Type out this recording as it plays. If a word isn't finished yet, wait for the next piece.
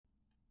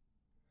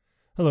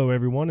Hello,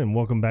 everyone, and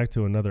welcome back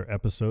to another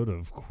episode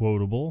of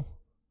Quotable.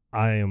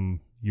 I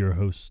am your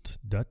host,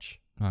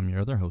 Dutch. I'm your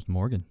other host,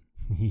 Morgan.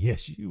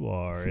 Yes, you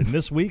are. And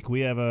this week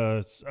we have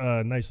a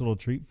nice little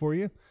treat for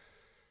you.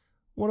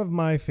 One of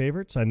my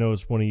favorites. I know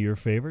it's one of your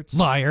favorites.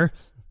 Liar.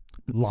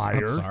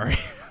 Liar. I'm sorry.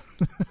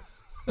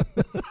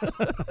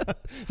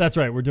 That's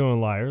right. We're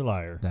doing Liar,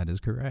 Liar. That is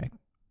correct.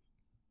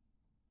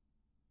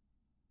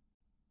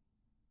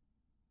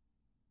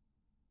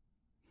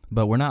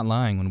 But we're not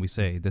lying when we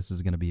say this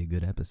is going to be a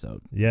good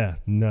episode. Yeah,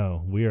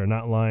 no, we are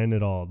not lying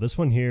at all. This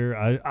one here,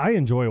 I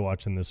enjoy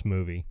watching this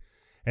movie.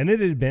 And it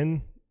had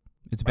been...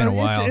 It's been a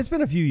while. It's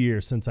been a few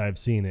years since I've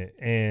seen it.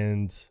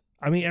 And,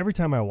 I mean, every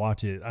time I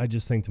watch it, I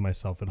just think to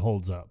myself, it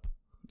holds up.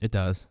 It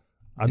does.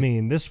 I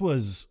mean, this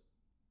was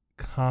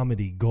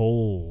comedy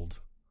gold.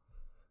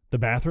 The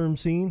bathroom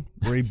scene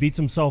where he beats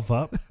himself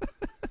up.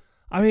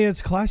 I mean,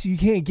 it's classic. You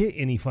can't get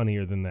any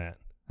funnier than that.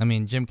 I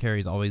mean, Jim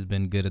Carrey's always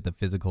been good at the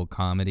physical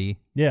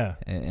comedy. Yeah.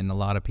 And a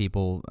lot of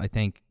people, I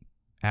think,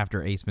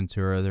 after Ace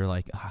Ventura, they're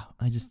like,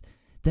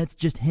 that's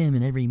just him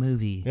in every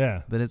movie.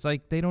 Yeah. But it's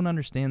like they don't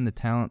understand the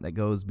talent that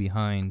goes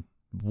behind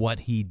what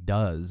he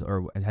does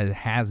or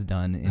has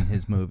done in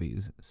his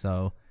movies.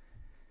 So,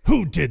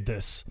 who did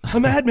this?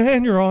 A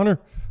madman, Your Honor.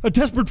 A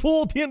desperate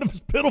fool at the end of his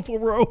pitiful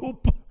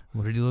rope.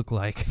 What did he look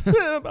like?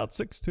 About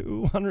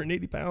 6'2",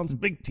 180 pounds,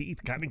 big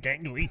teeth, kind of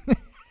gangly.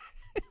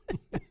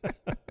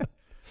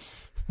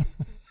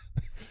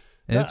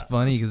 And it's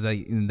funny because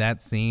in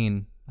that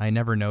scene, I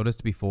never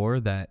noticed before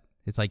that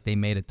it's like they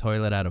made a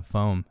toilet out of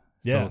foam.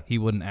 Yeah. So he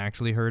wouldn't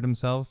actually hurt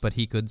himself, but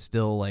he could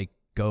still like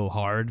go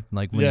hard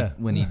like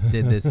when he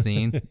did this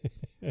scene.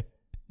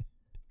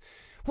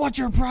 What's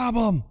your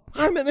problem?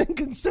 I'm an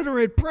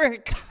inconsiderate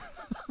prick.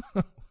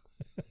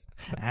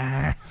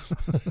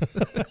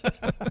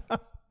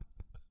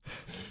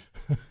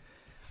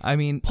 I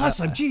mean,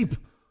 plus I'm cheap.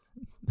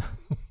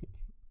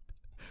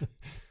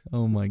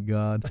 Oh my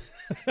God.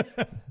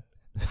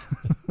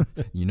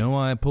 You know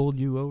why I pulled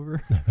you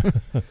over?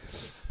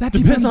 That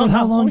depends on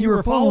how long you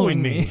were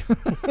following me.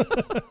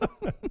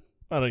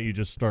 Why don't you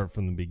just start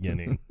from the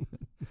beginning?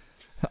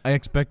 I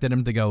expected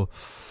him to go,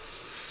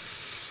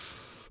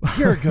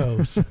 here it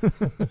goes.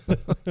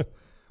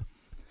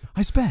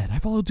 I sped. I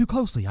followed too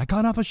closely. I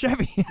got off a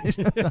Chevy.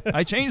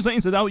 I changed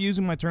lanes without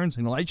using my turn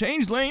signal. I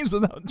changed lanes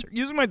without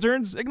using my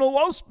turn signal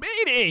while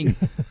speeding.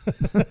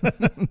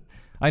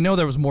 I know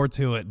there was more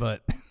to it,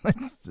 but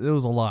it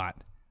was a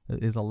lot.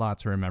 It's a lot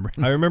to remember.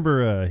 I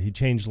remember he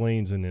changed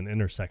lanes in an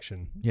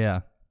intersection.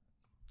 Yeah.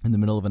 In the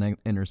middle of an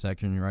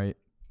intersection, right?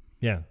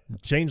 Yeah.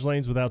 Changed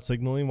lanes without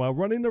signaling while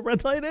running the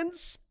red light and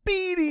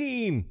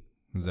speeding.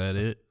 Is that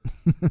it?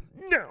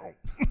 No.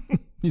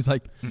 He's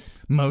like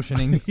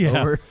motioning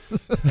over.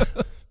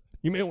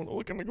 You may want to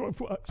look in the glove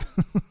box.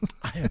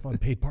 I have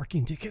unpaid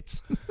parking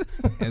tickets.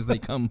 As they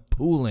come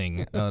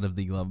pooling out of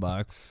the glove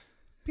box.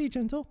 Be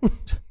gentle.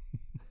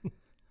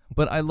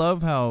 But I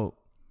love how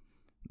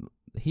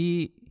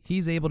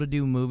he's able to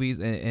do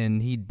movies,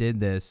 and he did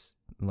this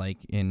like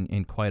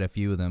in quite a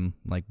few of them.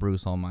 Like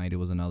Bruce Almighty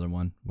was another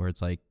one where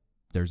it's like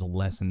there's a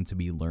lesson to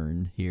be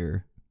learned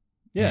here.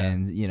 Yeah.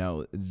 And, you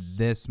know,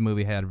 this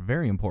movie had a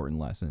very important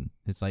lesson.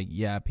 It's like,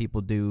 yeah,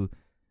 people do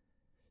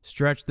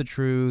stretch the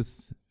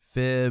truth,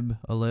 fib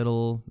a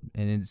little,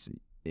 and it's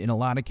in a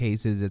lot of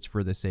cases it's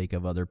for the sake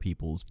of other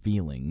people's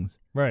feelings.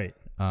 Right.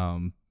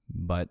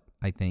 But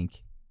I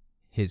think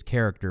his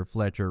character,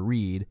 Fletcher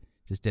Reed,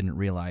 just didn't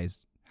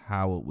realize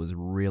how it was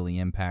really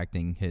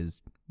impacting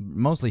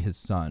mostly his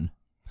son.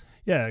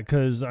 Yeah,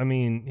 because, I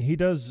mean, he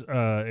does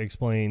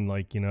explain,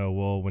 like, you know,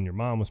 well, when your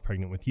mom was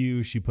pregnant with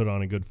you, she put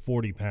on a good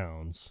 40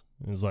 pounds.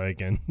 It was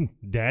like, and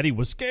Daddy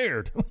was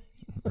scared.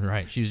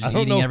 Right. She was just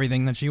eating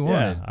everything that she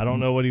wanted. Yeah, I don't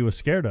know what he was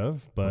scared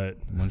of, but...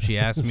 When she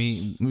asked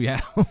me,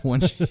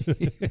 when she...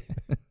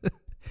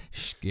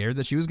 scared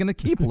that she was going to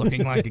keep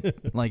looking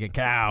like a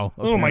cow.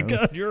 Apparently. Oh, my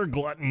God, you're a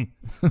glutton.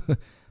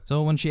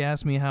 So when she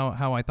asked me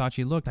how I thought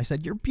she looked, I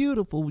said, "You're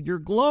beautiful. You're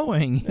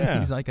glowing." Yeah.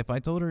 He's like, if I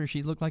told her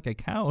she looked like a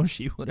cow,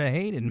 she would have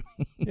hated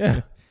me. Yeah.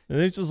 And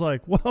it's just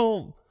like,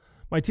 well,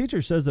 my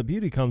teacher says that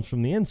beauty comes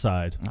from the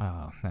inside.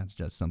 Oh, that's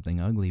just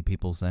something ugly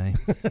people say.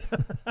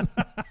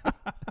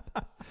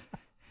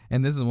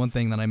 And this is one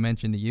thing that I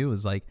mentioned to you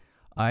is like,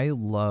 I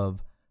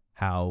love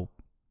how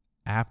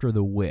after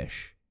The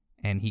Wish,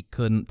 and he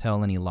couldn't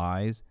tell any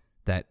lies,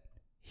 that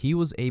he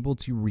was able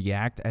to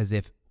react as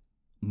if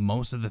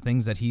most of the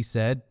things that he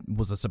said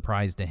was a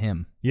surprise to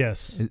him.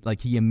 Yes.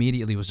 Like he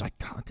immediately was like,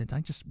 God, did I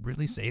just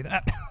really say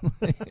that?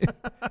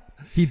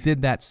 He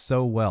did that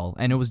so well.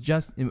 And it was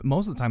just,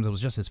 most of the times it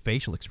was just his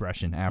facial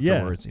expression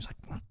afterwards. Yeah. He's like,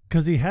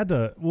 because he had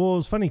to, well, it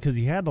was funny because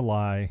he had to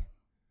lie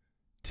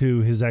to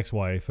his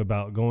ex-wife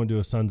about going to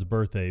his son's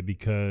birthday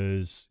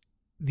because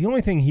the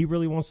only thing he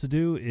really wants to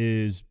do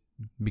is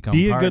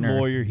be a good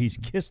lawyer. He's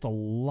kissed a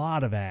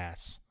lot of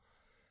ass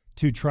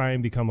to try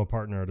and become a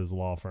partner at his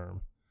law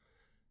firm.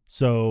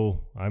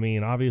 So, I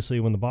mean, obviously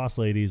when the boss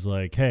lady's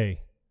like,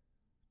 hey,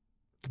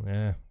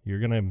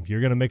 you're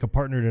gonna make a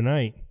partner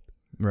tonight.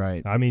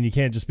 Right. I mean, you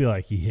can't just be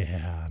like,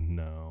 yeah,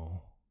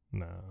 no.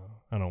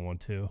 no, I don't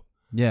want to.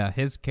 Yeah,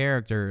 his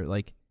character,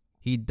 like,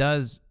 he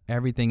does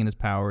everything in his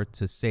power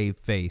to save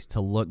face,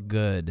 to look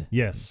good.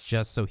 Yes.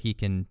 Just so he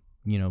can,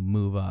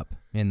 move up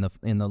in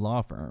the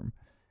law firm.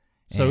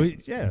 So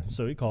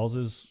he calls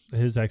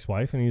his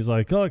ex-wife and he's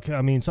like, look,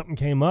 I mean, something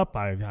came up.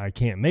 I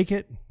can't make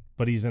it,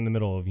 but he's in the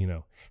middle of,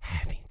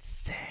 having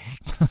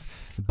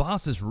sex. The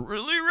boss is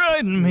really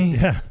riding me.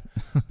 Yeah.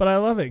 But I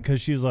love it because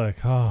she's like,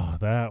 oh,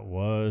 that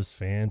was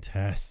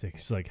fantastic.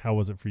 She's like, how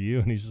was it for you?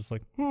 And he's just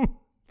like,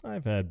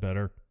 I've had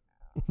better.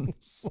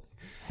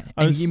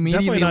 And he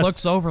immediately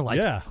looks over like,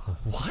 yeah.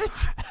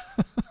 What?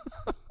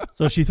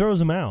 So she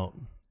throws him out.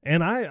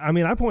 And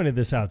I pointed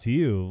this out to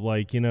you.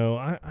 Like,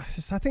 I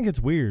think it's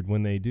weird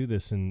when they do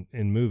this in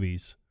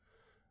movies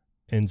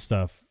and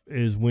stuff,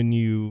 is when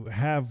you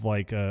have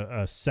like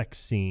a sex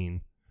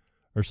scene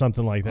or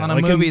something like that. On a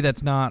like movie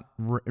that's not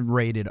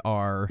rated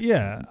R.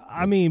 Yeah.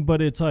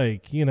 But it's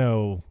like,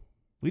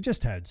 we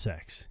just had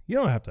sex. You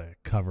don't have to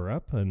cover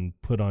up and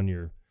put on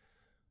your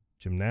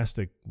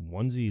gymnastic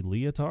onesie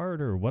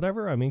leotard or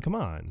whatever. I mean, come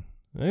on.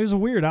 It was a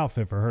weird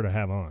outfit for her to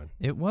have on.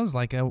 It was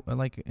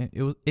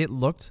it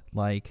looked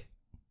like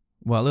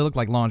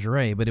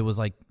lingerie, but it was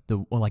like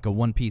a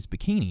one-piece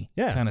bikini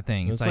kind of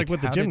thing. It's like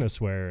what the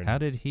gymnasts wear. How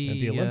did he at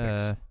the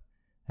Olympics.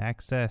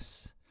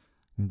 Access,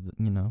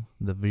 the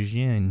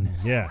vagine?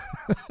 Yeah.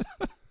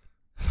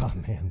 Oh,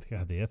 man.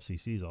 God, the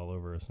FCC's all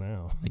over us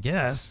now. I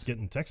guess.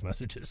 Getting text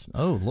messages.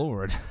 Oh,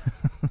 Lord.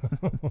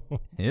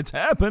 It's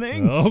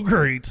happening. Oh,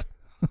 great.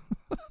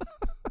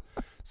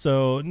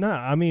 So,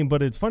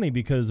 but it's funny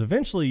because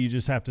eventually you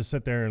just have to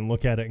sit there and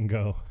look at it and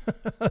go,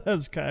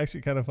 that's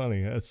actually kind of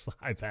funny.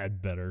 I've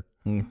had better.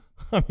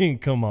 I mean,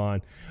 come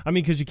on.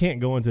 Because you can't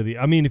go into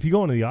if you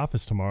go into the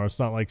office tomorrow, it's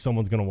not like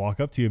someone's going to walk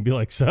up to you and be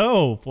like,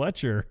 so,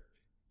 Fletcher,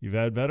 you've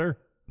had better?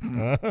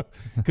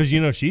 Because,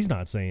 she's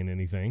not saying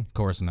anything. Of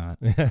course not.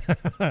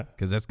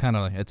 Because that's kind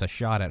of it's a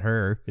shot at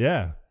her.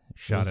 Yeah.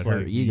 Shot at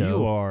her ego.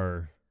 You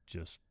are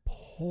just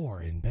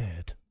poor in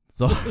bed.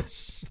 So...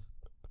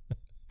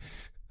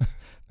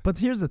 But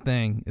here's the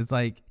thing. It's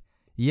like,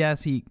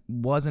 yes, he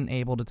wasn't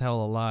able to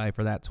tell a lie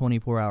for that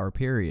 24-hour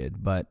period,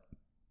 but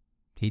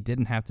he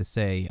didn't have to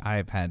say,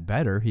 I've had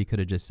better. He could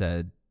have just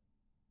said,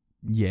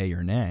 yay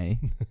or nay,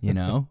 He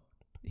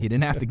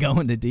didn't have to go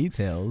into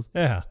details.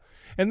 Yeah.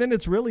 And then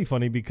it's really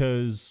funny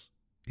because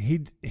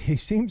he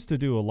seems to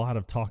do a lot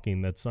of talking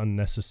that's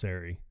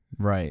unnecessary.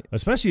 Right.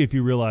 Especially if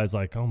you realize,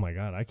 like, oh, my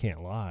God, I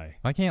can't lie.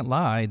 If I can't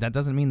lie, that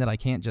doesn't mean that I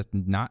can't just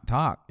not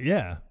talk.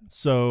 Yeah.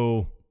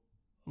 So...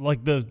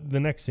 like the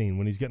next scene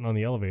when he's getting on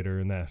the elevator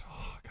and that,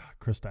 oh, God,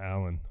 Krista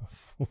Allen.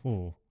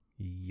 Oh,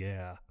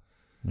 yeah.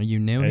 Are you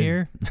new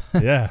here?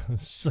 Yeah.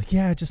 It's like,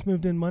 yeah, I just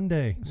moved in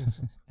Monday.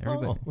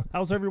 Everybody. Oh,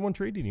 how's everyone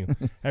treating you?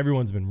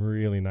 Everyone's been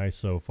really nice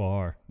so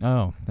far.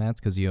 Oh, that's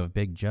because you have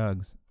big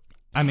jugs.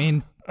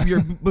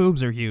 Your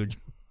boobs are huge.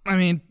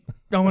 Don't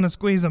want to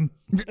squeeze them.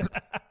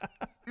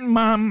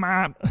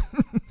 Mom.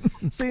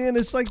 See, and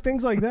it's like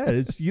things like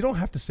that. You don't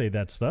have to say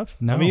that stuff.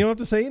 No. You don't have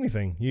to say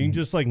anything. You can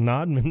just like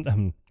nod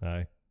and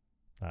hi.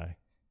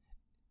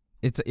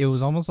 It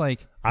was almost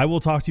like, I will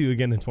talk to you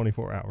again in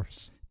 24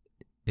 hours.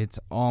 It's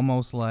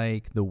almost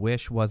like the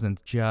wish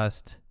wasn't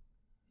just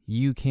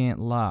you can't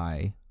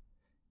lie.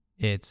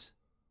 It's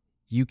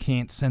you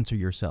can't censor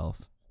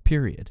yourself.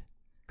 Period.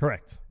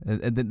 Correct.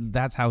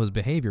 That's how his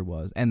behavior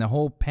was, and the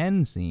whole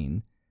pen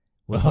scene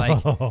was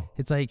like,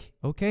 it's like,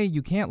 okay,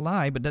 you can't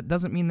lie, but that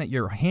doesn't mean that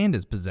your hand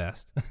is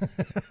possessed.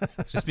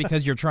 Just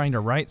because you're trying to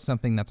write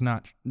something that's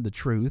not the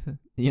truth,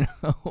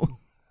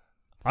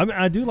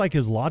 I do like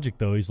his logic,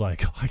 though. He's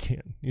like, I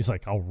can't. He's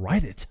like, I'll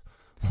write it.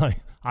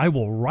 Like, I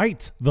will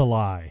write the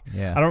lie.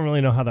 Yeah. I don't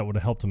really know how that would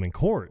have helped him in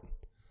court.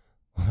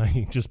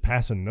 Like, just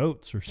passing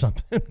notes or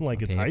something.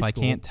 Like, it's high school. If I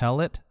can't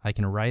tell it, I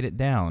can write it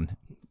down.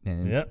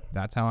 And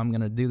that's how I'm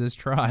going to do this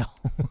trial.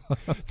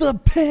 The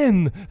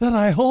pen that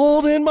I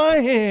hold in my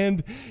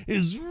hand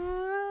is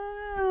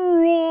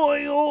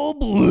royal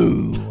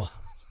blue.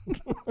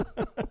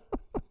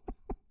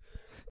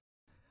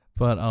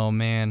 But, oh,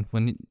 man,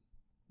 when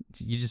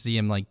you just see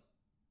him, like,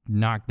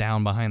 knocked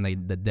down behind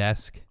the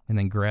desk, and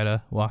then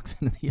Greta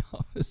walks into the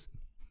office,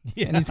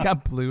 and he's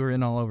got blue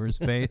written all over his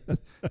face.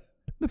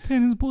 The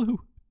pen is blue.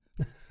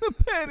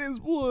 The pen is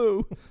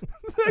blue.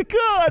 The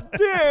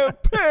goddamn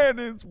pen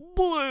is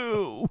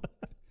blue.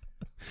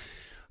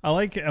 I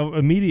like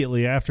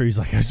immediately after he's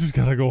like, I just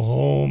gotta go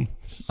home.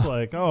 It's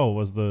like, oh,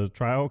 was the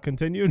trial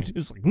continued?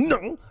 He's like,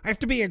 no, I have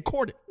to be in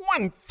court at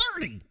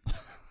 1:30.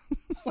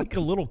 It's like a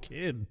little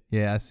kid.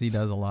 Yes, he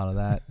does a lot of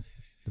that,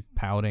 the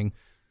pouting.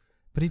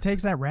 But he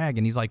takes that rag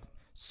and he's like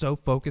so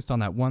focused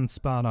on that one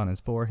spot on his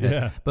forehead.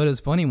 Yeah. But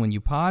it's funny when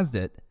you paused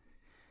it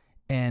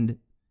and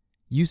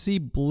you see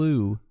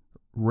blue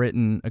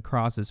written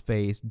across his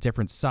face,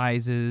 different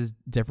sizes,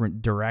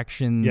 different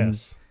directions.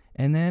 Yes.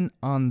 And then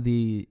on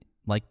the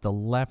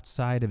left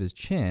side of his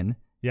chin,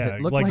 yeah,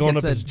 like going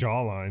up his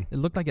jawline. It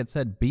looked like it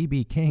said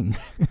BB King.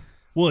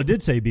 Well, it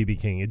did say BB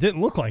King. It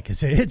didn't look like it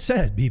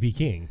said BB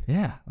King.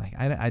 Yeah, like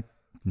I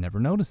never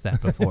noticed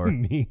that before.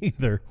 Me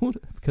either.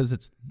 Because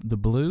it's the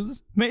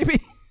blues,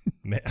 maybe.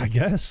 I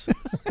guess.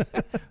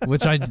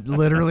 Which I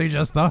literally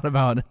just thought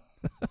about.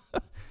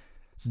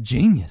 It's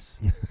genius.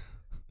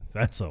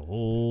 That's a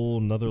whole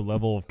nother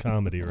level of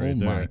comedy right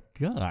there. Oh my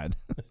God.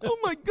 Oh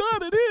my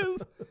God, it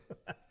is.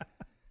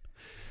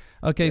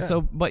 Okay, so,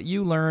 but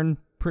you learn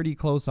pretty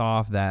close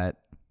off that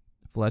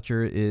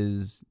Fletcher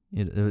is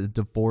a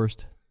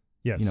divorced,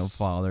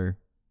 father,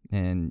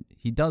 and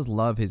he does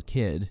love his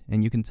kid,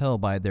 and you can tell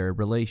by their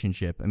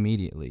relationship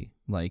immediately.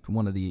 Like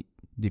one of the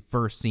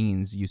first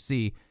scenes you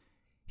see,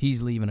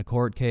 he's leaving a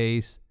court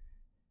case,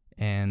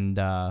 and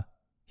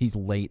he's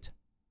late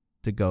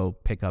to go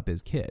pick up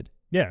his kid.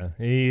 Yeah,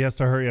 he has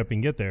to hurry up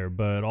and get there,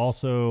 but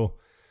also,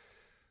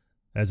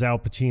 as Al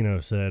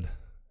Pacino said,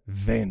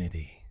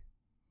 vanity.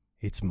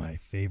 It's my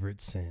favorite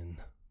sin.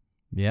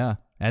 Yeah.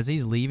 As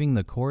he's leaving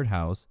the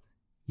courthouse,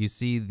 you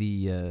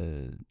see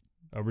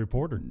a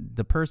reporter.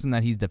 The person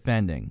that he's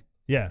defending.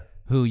 Yeah.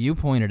 Who you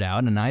pointed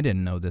out, and I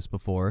didn't know this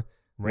before.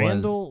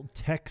 Randall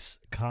Tex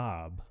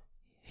Cobb.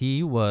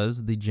 He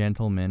was the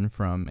gentleman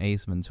from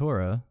Ace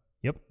Ventura.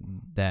 Yep.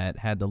 That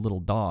had the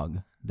little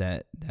dog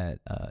that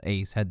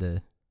Ace had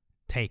to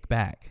take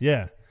back.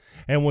 Yeah.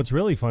 And what's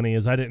really funny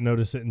is I didn't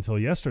notice it until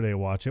yesterday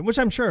watching, which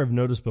I'm sure I've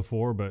noticed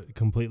before, but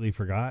completely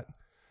forgot.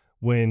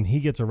 When he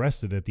gets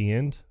arrested at the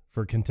end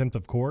for contempt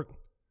of court,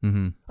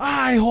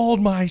 I hold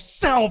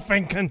myself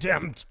in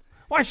contempt.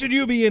 Why should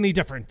you be any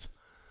different?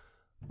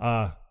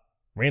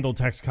 Randall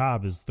Tex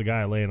Cobb is the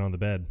guy laying on the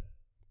bed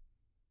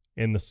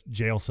in the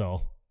jail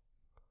cell.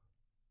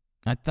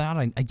 I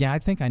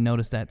think I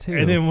noticed that too.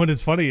 And then what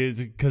is funny is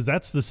because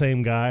that's the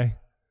same guy.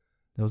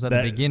 That was at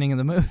the beginning of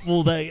the movie.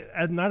 Well,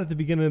 not at the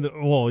beginning of the.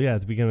 Well, yeah,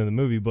 at the beginning of the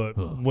movie, but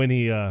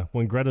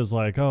when Greta's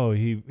like, "Oh,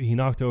 he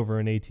knocked over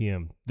an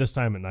ATM this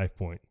time at knife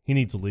point. He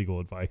needs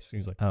legal advice."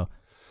 He's like, "Oh,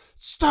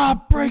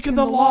 stop breaking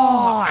the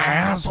law,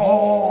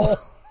 asshole."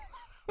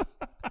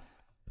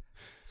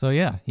 So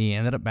yeah, he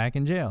ended up back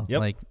in jail. Yep.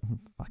 Like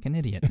fucking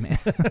idiot, man.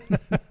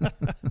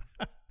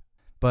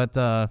 But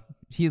I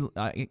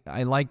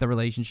like the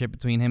relationship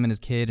between him and his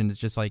kid, and it's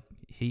just like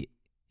he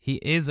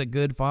is a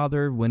good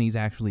father when he's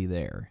actually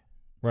there.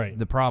 Right.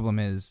 The problem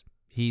is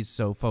he's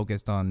so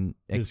focused on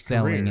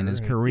excelling in his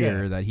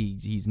career that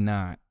he's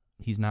not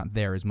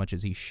there as much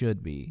as he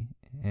should be.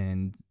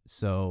 And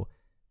so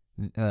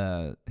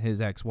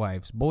his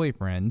ex-wife's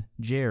boyfriend,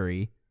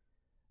 Jerry,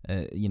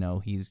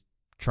 he's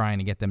trying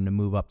to get them to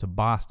move up to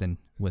Boston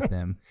with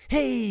them.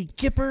 Hey,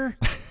 Gipper.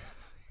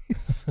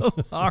 He's so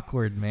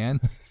awkward, man.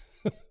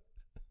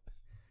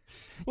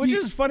 Which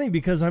is funny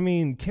because, I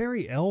mean,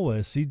 Cary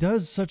Elwes, he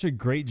does such a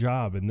great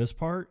job in this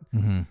part.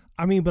 Mm-hmm.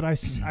 I mean, but I've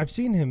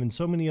seen him in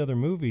so many other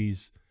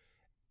movies,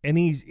 and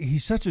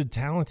he's such a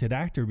talented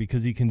actor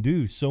because he can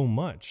do so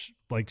much,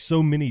 like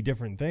so many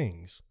different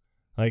things.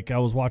 Like I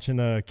was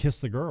watching Kiss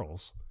the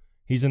Girls.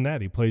 He's in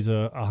that. He plays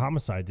a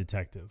homicide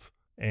detective.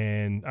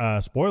 And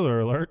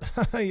spoiler alert,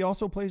 he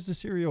also plays the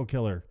serial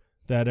killer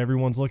that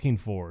everyone's looking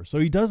for. So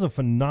he does a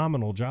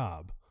phenomenal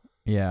job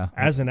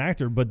as an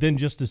actor, but then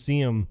just to see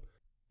him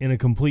in a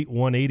complete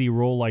 180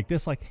 role like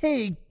this, like,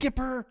 hey,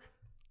 Gipper.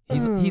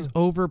 He's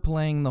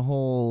overplaying the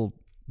whole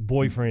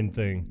boyfriend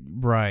thing.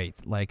 Right.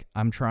 Like,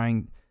 I'm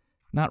trying,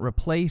 not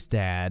replace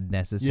dad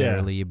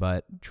necessarily,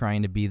 but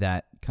trying to be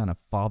that kind of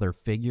father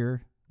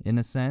figure in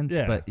a sense.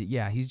 Yeah. But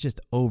yeah, he's just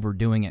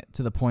overdoing it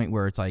to the point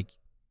where it's like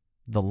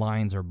the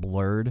lines are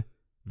blurred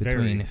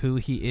between who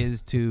he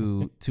is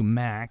to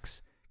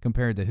Max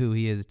compared to who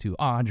he is to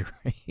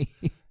Audrey.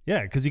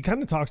 Yeah, because he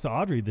kind of talks to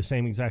Audrey the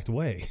same exact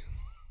way.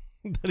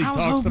 I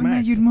was hoping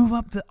that you'd move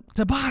up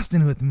to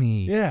Boston with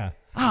me. Yeah.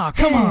 Oh,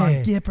 come on,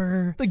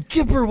 Gipper. The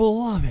Gipper will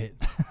love it.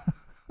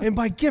 And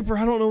by Gipper,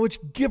 I don't know which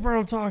Gipper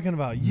I'm talking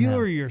about. You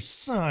or your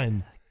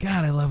son.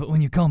 God, I love it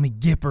when you call me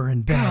Gipper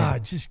in bed.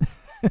 God, just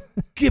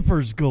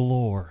Gippers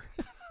galore.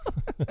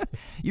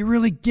 You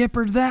really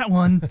Gippered that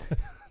one.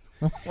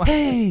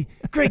 Hey,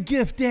 great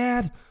gift,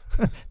 Dad.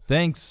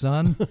 Thanks,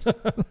 son.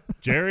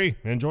 Jerry,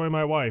 enjoy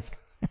my wife.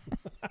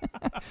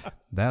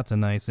 That's a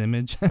nice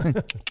image.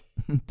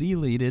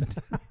 Deleted.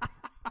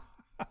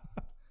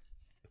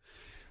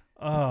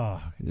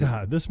 Oh,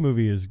 God, this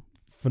movie is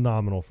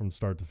phenomenal from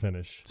start to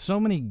finish. So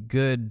many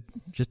good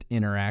just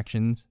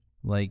interactions,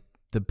 like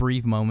the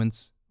brief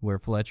moments where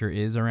Fletcher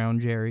is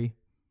around Jerry.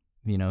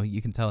 You know,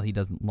 you can tell he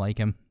doesn't like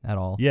him at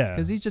all. Yeah.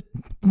 Because he's just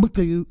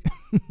Magoo.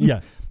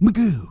 Yeah.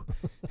 Magoo.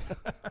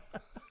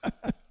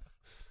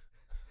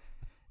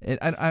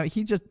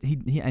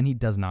 He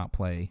does not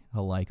play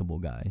a likable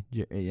guy,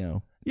 you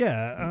know.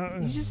 Yeah.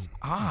 He's just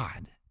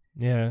odd.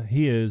 Yeah,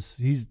 he is.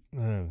 He's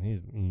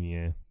yeesh.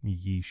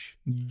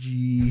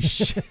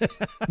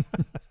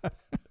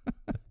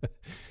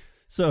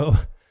 So,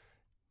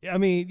 I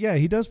mean, yeah,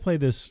 he does play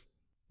this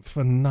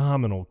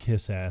phenomenal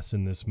kiss ass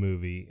in this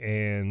movie,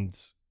 and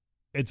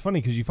it's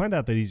funny because you find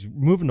out that he's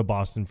moving to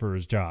Boston for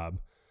his job,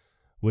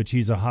 which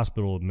he's a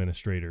hospital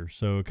administrator.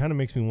 So it kind of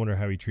makes me wonder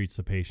how he treats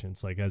the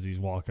patients, like as he's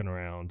walking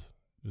around,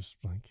 just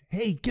like,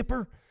 "Hey,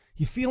 Gipper,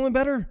 you feeling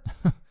better?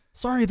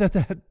 Sorry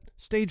that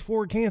stage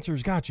 4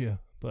 cancer's got you."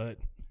 But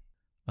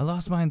I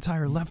lost my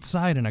entire left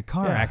side in a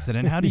car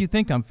accident. How do you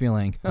think I'm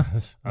feeling?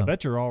 I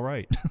bet you're all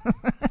right.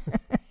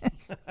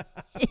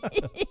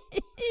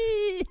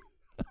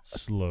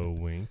 Slow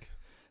wink.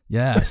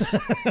 Yes.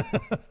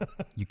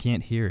 You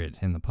can't hear it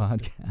in the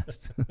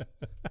podcast.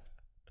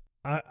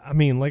 I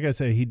mean, like I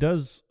say, he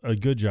does a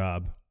good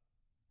job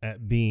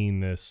at being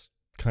this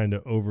kind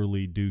of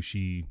overly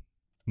douchey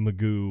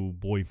Magoo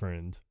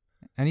boyfriend.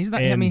 And he's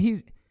not, I mean,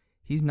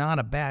 he's not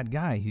a bad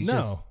guy. He's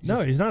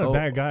he's not a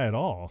bad guy at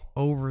all.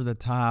 Over the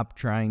top,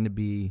 trying to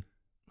be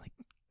like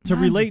to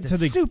relate to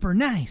the super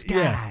nice guy.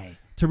 Yeah,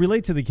 to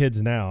relate to the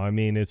kids now. I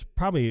mean, it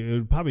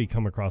would probably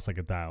come across like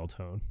a dial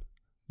tone,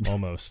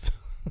 almost.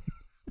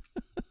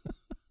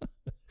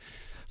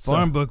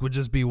 Farm book would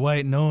just be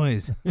white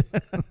noise.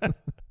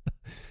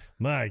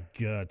 My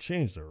God,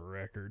 change the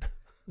record.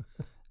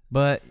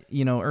 But,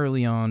 you know,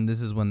 early on,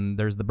 this is when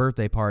there's the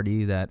birthday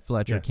party that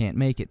Fletcher can't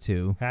make it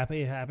to.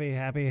 Happy, happy,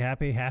 happy,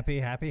 happy, happy,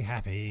 happy,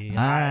 happy.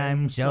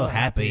 I'm so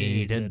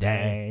happy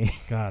today.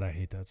 God, I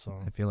hate that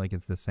song. I feel like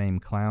it's the same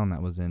clown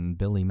that was in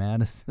Billy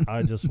Madison.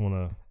 I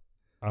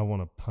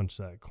want to punch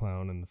that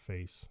clown in the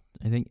face.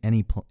 I think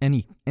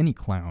any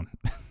clown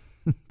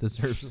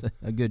deserves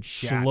a good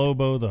shot.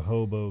 Shlobo the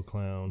hobo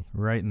clown.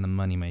 Right in the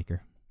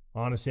moneymaker.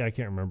 Honestly, I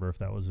can't remember if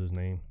that was his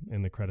name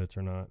in the credits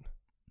or not.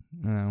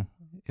 No,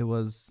 it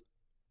was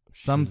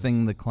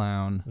something the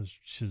clown. It was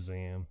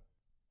Shazam.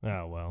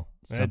 Oh, well.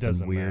 Something it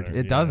doesn't weird. matter.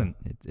 It doesn't.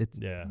 It's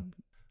yeah.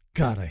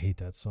 God, I hate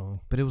that song.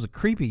 But it was a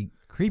creepy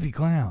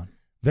clown.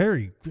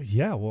 Very,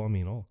 yeah. Well, I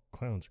mean, all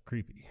clowns are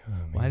creepy.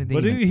 Why did they?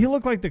 But he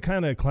looked like the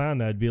kind of clown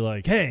that'd be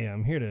like, "Hey,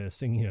 I'm here to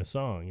sing you a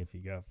song if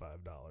you got $5."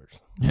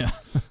 Yeah,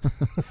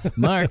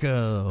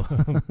 Marco.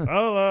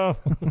 Hello.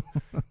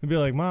 He'd be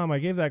like, "Mom, I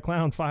gave that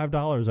clown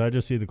 $5." I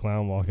just see the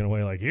clown walking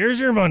away like,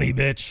 "Here's your money,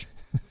 bitch."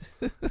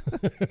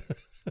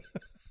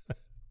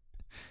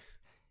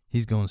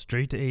 He's going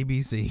straight to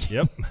ABC.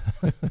 Yep.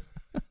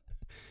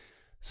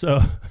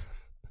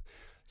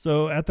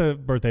 So at the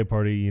birthday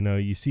party, you know,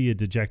 you see a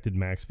dejected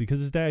Max because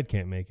his dad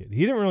can't make it.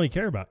 He didn't really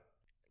care about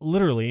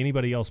literally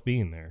anybody else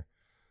being there.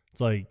 It's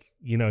like,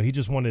 you know, he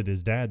just wanted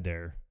his dad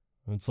there.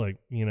 It's like,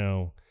 you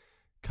know,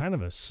 kind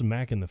of a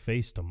smack in the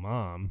face to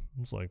Mom.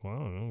 It's like, well,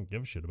 I don't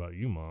give a shit about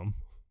you, Mom.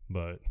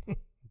 But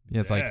yeah,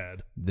 it's like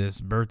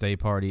this birthday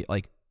party,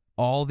 like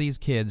all these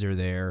kids are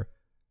there.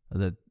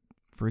 The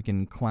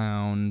freaking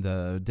clown.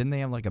 Didn't they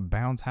have like a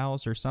bounce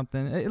house or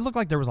something? It looked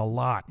like there was a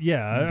lot.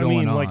 Yeah, I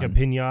mean, like a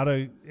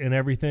pinata and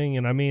everything.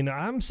 And I mean,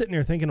 I'm sitting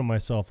there thinking to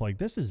myself, like,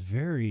 this is a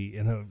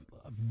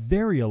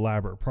very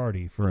elaborate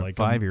party for like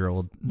a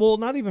 5-year-old. Well,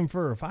 not even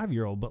for a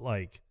 5-year-old, but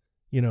like,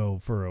 you know,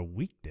 for a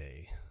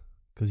weekday,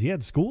 because he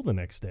had school the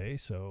next day.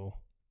 So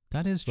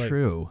that is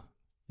true.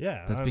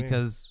 Yeah, that's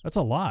because that's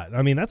a lot.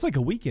 I mean, that's like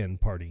a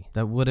weekend party.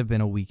 That would have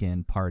been a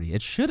weekend party.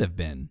 It should have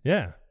been.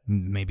 Yeah.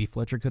 Maybe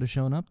Fletcher could have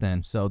shown up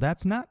then. So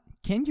that's not.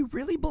 Can you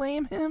really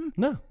blame him?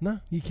 No,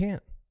 you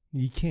can't.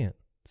 You can't.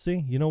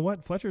 See, you know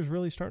what? Fletcher's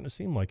really starting to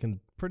seem like a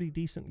pretty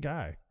decent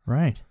guy.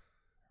 Right.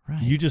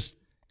 You just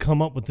come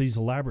up with these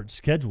elaborate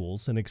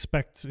schedules and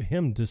expect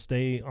him to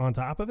stay on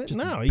top of it?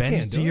 No, he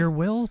can't do to your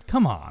will?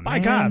 Come on, By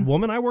God,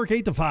 woman, I work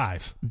 8 to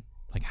 5.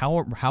 Like,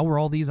 how were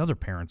all these other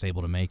parents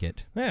able to make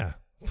it? Yeah,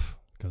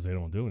 because they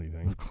don't do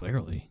anything. Well,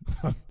 clearly.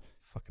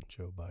 Fucking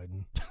Joe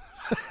Biden.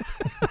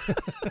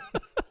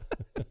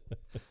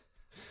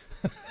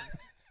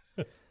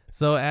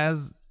 So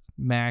as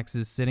Max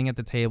is sitting at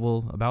the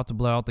table about to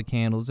blow out the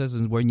candles, this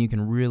is when you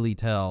can really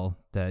tell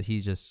that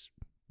he's just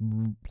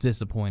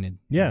disappointed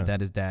that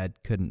his dad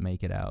couldn't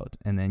make it out.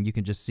 And then you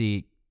can just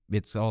see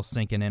it's all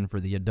sinking in for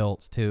the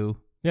adults too.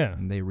 Yeah.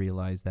 And they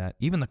realize that.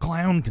 Even the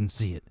clown can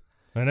see it.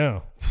 I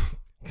know.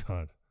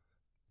 God,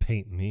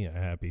 paint me a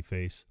happy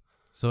face.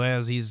 So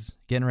as he's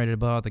getting ready to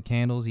blow out the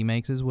candles, he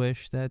makes his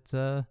wish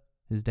that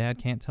his dad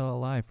can't tell a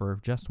lie for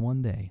just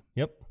one day.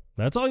 Yep.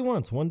 That's all he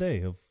wants, one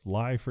day of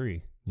lie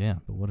free. Yeah,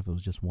 but what if it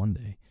was just one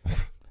day?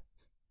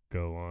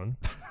 Go on.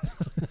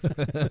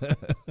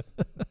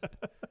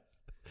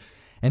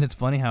 And it's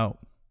funny how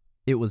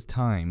it was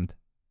timed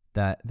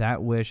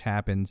that wish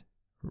happened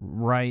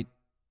right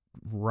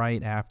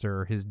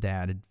after his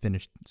dad had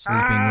finished sleeping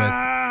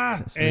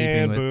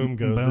with boom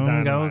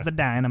goes the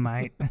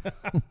dynamite.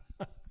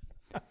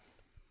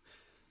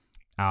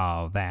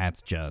 Oh,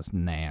 that's just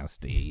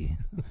nasty.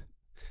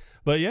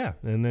 But yeah,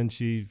 and then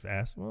she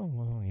asked,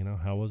 well, you know,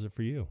 how was it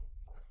for you?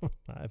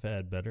 I've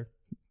had better.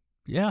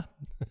 Yeah.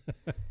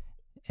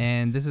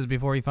 And this is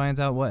before he finds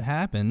out what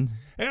happened.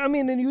 I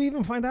mean, and you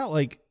even find out,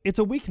 like, it's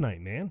a weeknight,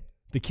 man.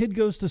 The kid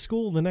goes to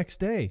school the next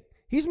day.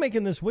 He's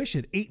making this wish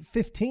at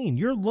 8:15.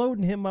 You're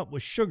loading him up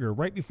with sugar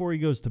right before he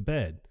goes to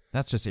bed.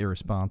 That's just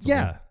irresponsible.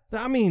 Yeah.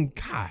 I mean,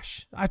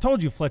 gosh. I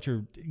told you,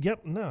 Fletcher.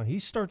 Yep. No,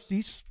 he's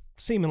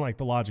seeming like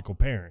the logical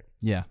parent.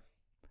 Yeah.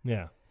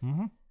 Yeah.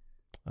 Mm-hmm.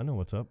 I know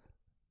what's up.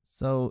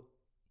 So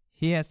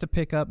he has to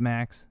pick up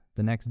Max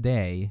the next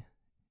day,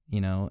 you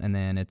know, and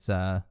then it's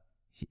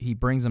he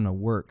brings him to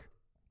work.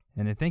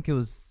 And I think it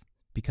was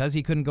because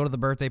he couldn't go to the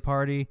birthday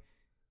party.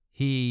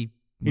 He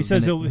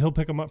says he'll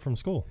pick him up from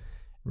school.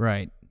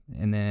 Right.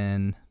 And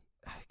then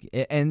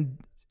And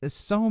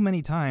so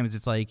many times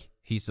it's like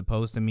he's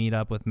supposed to meet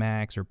up with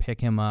Max or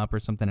pick him up or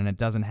something, and it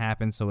doesn't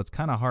happen. So it's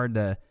kind of hard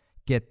to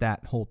get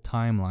that whole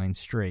timeline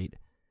straight.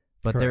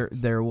 But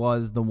there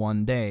was the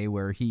one day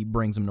where he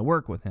brings him to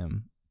work with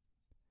him.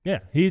 Yeah,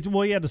 he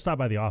had to stop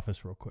by the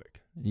office real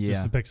quick,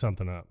 just to pick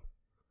something up.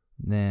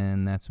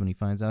 Then that's when he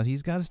finds out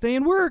he's got to stay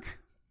and work.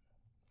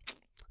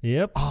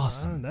 Yep.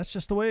 Awesome. That's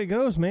just the way it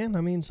goes, man.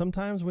 I mean,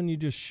 sometimes when you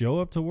just show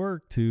up to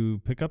work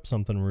to pick up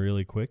something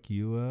really quick,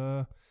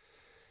 you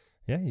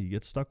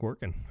get stuck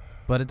working.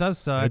 But it does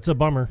suck. It's a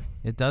bummer.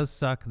 It does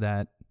suck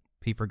that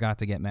he forgot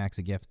to get Max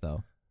a gift,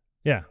 though.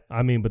 Yeah,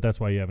 I mean, but that's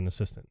why you have an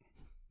assistant.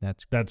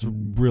 That's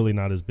really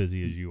not as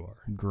busy as you are.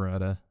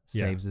 Greta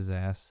saves his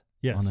ass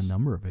on a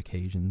number of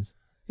occasions.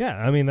 Yeah,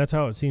 I mean, that's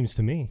how it seems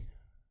to me.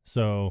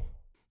 So,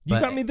 you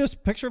got me this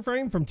picture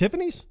frame from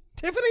Tiffany's?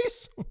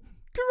 Tiffany's?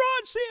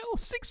 Garage sale,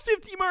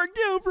 $6.50 marked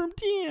down from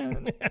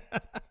 10.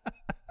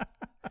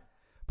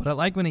 But I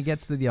like when he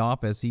gets to the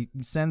office, he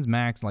sends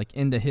Max like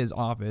into his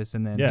office,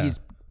 and then he's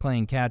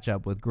playing catch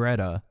up with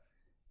Greta,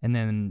 and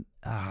then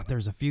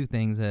there's a few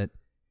things that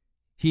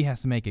he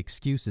has to make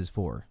excuses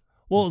for.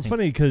 Well, it's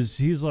funny because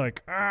he's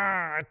like,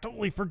 I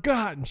totally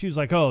forgot, and she was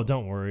like, oh,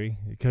 don't worry,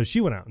 because she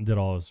went out and did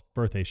all his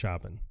birthday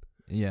shopping.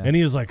 Yeah. And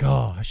he was like,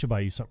 oh, I should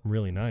buy you something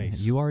really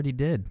nice. You already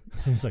did.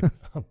 He's like,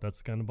 oh,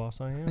 that's the kind of boss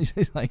I am.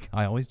 He's like,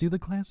 I always do the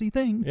classy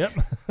thing. Yep.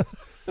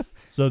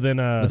 So then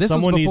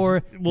someone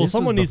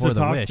needs to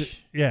talk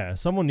to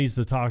someone needs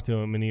to talk to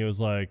him, and he was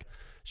like,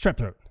 strep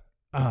throat.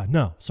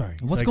 No, sorry.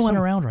 What's like, going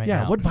around right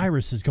now? Yeah, what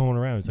virus is going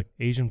around? He's like,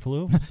 Asian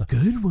flu? Like,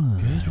 Good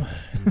one.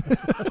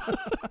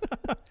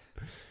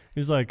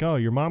 He's like, oh,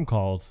 your mom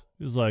called.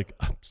 He was like,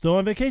 I'm still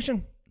on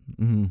vacation.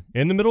 Mm-hmm.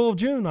 In the middle of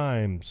June,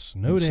 I'm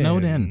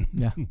snowed in.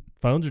 Yeah.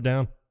 Phones are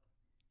down.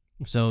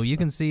 So you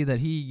can see that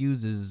he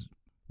uses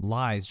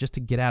lies just to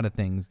get out of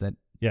things that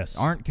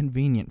aren't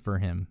convenient for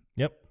him.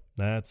 Yep.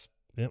 Like,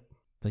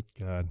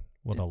 God,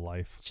 what a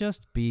life.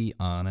 Just be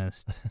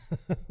honest.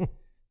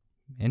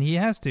 And he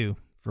has to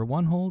for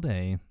one whole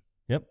day.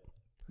 Yep.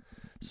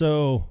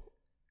 So,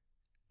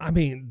 I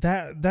mean,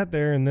 that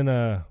there, and then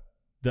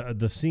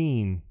the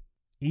scene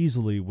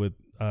easily with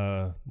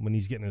when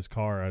he's getting his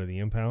car out of the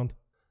impound.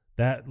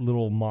 That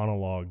little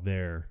monologue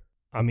there,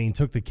 I mean,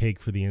 took the cake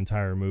for the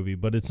entire movie.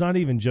 But it's not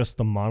even just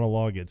the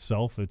monologue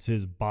itself. It's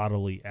his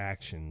bodily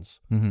actions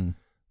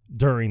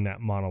during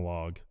that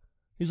monologue.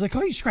 He's like,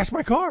 oh, you scratched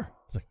my car. I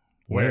was like,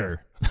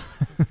 where?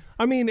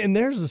 I mean, and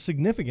there's a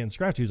significant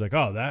scratch. He's like,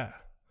 oh, that.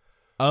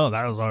 Oh,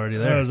 that was already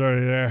there. That was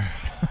already there.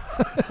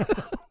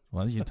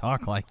 Why did you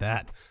talk like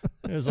that?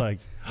 It was like,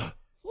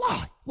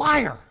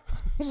 liar.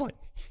 I was like,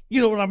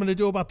 you know what I'm going to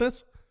do about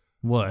this?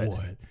 What?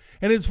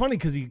 And it's funny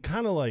because he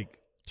kind of like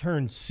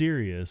turned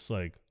serious.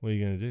 Like, what are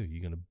you going to do?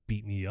 You going to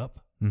beat me up?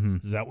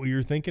 Mm-hmm. Is that what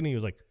you're thinking? He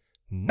was like,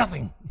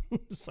 nothing.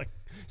 It's like,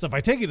 so if I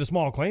take you to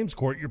small claims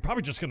court, you're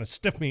probably just going to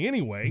stiff me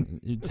anyway.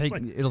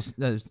 It'll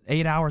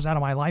 8 hours out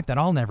of my life that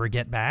I'll never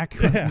get back.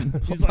 Yeah.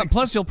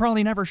 Plus, you'll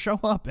probably never show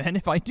up. And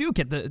if I do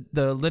get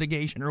the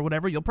litigation or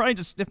whatever, you'll probably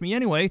just stiff me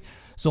anyway.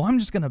 So I'm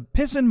just going to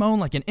piss and moan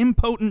like an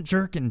impotent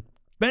jerk and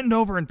bend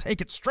over and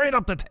take it straight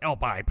up the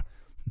tailpipe.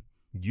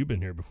 You've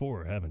been here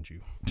before, haven't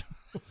you?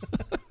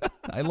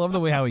 I love the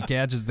way how he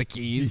catches the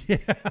keys. Yeah.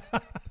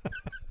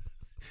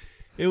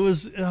 It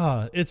was,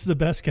 it's the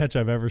best catch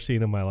I've ever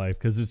seen in my life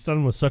because it's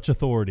done with such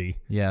authority.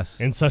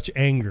 Yes. And such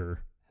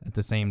anger. At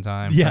the same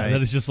time. Yeah, right?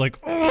 that is just like,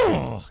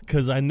 oh,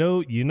 because I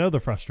know, the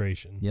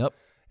frustration. Yep.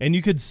 And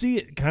you could see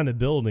it kind of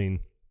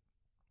building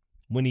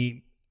when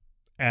he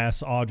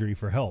asked Audrey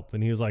for help.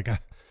 And he was like,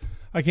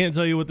 I can't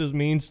tell you what this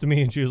means to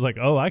me. And she was like,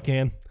 oh, I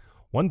can.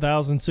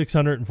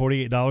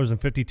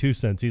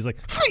 $1,648.52. He's like,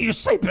 how do you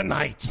sleep at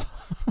night?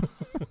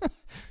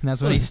 And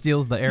that's when he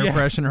steals the air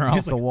freshener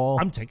off the wall.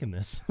 I'm taking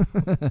this.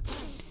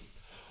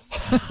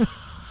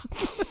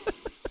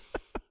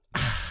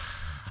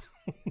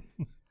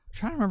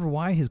 Trying to remember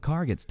why his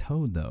car gets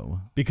towed, though.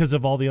 Because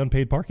of all the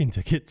unpaid parking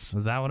tickets.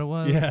 Was that what it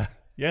was? Yeah.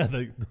 Yeah,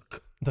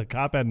 the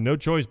cop had no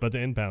choice but to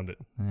impound it.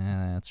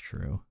 Yeah, that's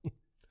true.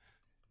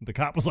 The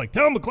cop was like,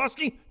 tell him,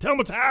 McCluskey, tell him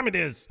what time it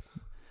is.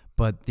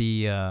 But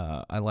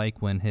I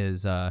like when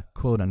his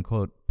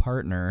quote-unquote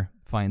partner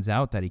finds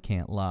out that he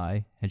can't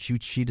lie, and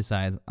she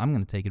decides, I'm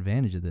going to take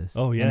advantage of this.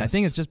 Oh, yes. And I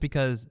think it's just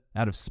because,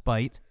 out of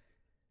spite,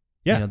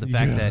 yeah, the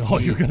fact that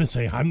you're going to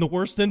say, I'm the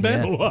worst in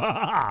bed? Yeah.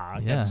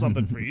 I got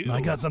something for you.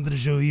 I got something to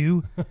show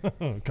you.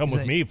 Come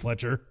with me,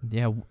 Fletcher.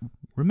 Yeah,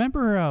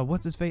 remember,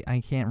 what's his face? I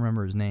can't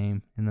remember his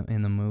name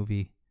in the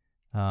movie.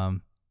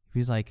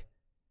 He's like,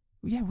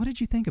 yeah, what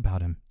did you think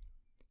about him?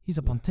 He's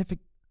a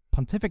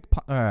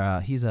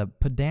he's a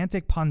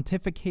pedantic,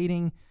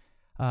 pontificating,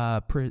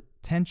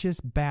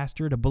 pretentious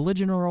bastard, a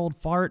belligerent old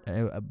fart,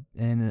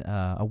 and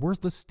a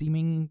worthless,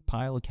 steaming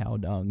pile of cow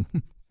dung,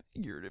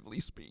 figuratively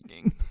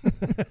speaking.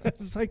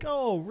 It's like,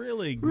 oh,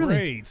 really?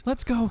 Great.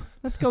 Let's go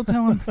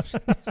tell him.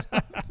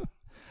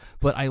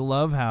 But I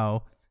love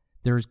how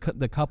there's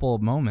the couple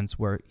of moments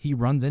where he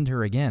runs into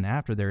her again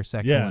after their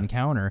sexual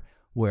encounter,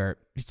 where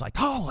he's like,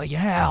 holy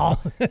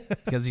hell,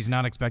 because he's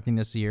not expecting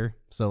to see her.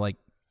 So, like,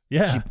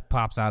 Yeah. She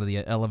pops out of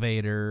the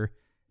elevator.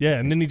 Yeah,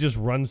 and then he just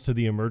runs to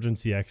the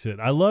emergency exit.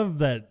 I love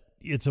that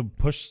it's a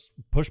push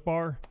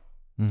bar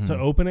to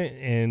open it,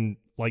 and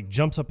like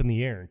jumps up in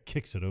the air and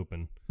kicks it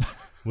open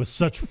with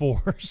such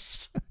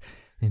force.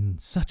 In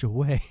such a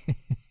way.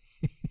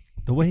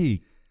 The way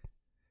he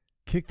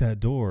kicked that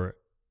door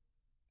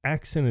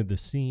accented the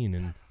scene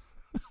in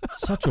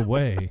such a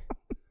way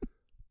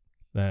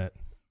that,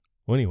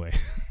 well, anyway.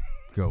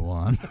 Go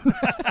on.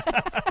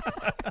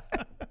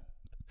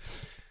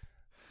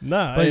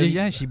 Nah, but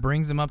yeah, she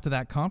brings him up to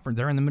that conference.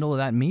 They're in the middle of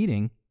that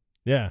meeting.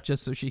 Yeah.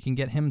 Just so she can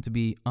get him to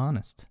be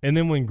honest. And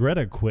then when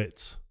Greta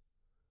quits,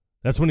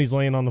 that's when he's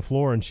laying on the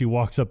floor and she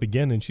walks up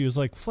again and she was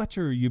like,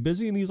 Fletcher, are you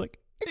busy? And he's like,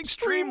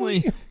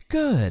 extremely.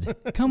 Good.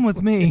 Come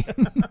with me.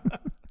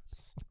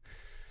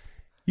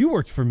 You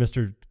worked for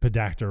Mr.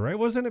 Podacter, right?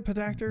 Wasn't it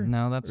Podacter?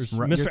 No, that's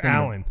Mr.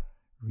 Allen.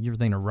 You're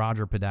thinking of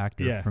Roger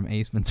Podacter from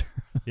Ace Ventura.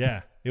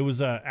 Yeah, it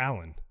was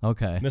Allen.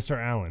 Okay. Mr.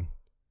 Allen.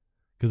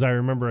 Because I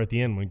remember at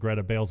the end when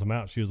Greta bails him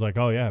out, she was like,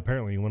 oh, yeah,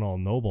 apparently you went all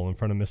noble in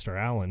front of Mr.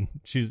 Allen.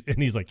 And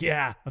he's like,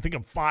 yeah, I think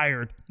I'm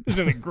fired.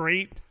 Isn't it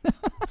great?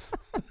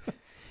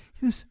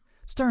 He's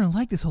starting to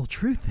like this whole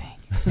truth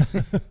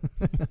thing.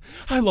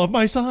 I love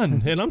my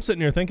son. And I'm sitting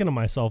there thinking to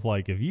myself,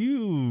 like, if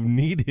you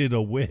needed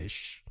a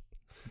wish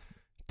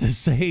to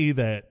say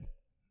that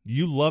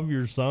you love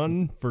your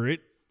son for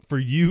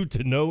you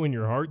to know in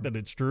your heart that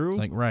it's true. It's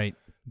like, right.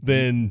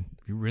 Then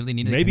you really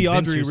need to maybe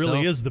Audrey yourself.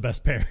 really is the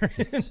best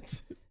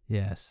parent.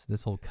 Yes,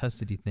 this whole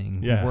custody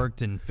thing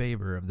worked in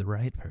favor of the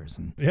right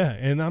person. Yeah,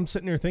 and I'm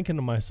sitting there thinking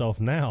to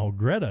myself now,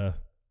 Greta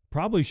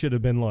probably should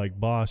have been like,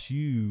 boss,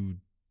 you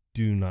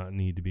do not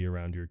need to be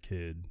around your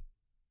kid.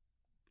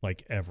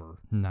 Like, ever.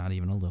 Not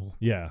even a little.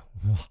 Yeah.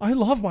 I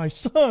love my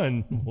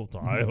son. Well,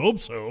 I hope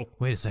so.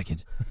 Wait a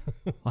second.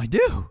 I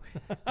do.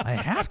 I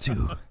have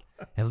to.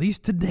 At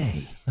least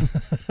today.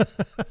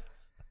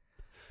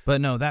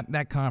 But no,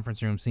 that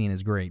conference room scene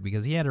is great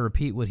because he had to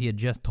repeat what he had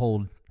just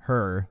told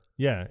her.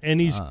 Yeah, and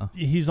he's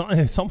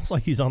it's almost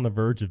like he's on the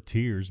verge of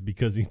tears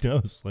because he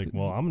knows, like,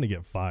 well, I'm going to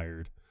get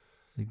fired.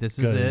 Like, this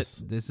is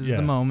it. This is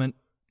the moment.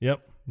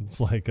 Yep. It's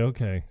like,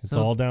 okay, it's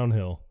all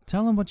downhill.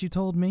 Tell him what you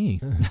told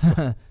me.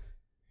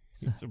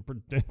 He's a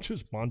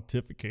pretentious,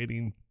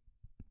 pontificating,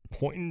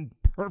 pointing,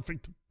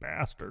 perfect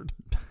bastard.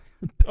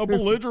 A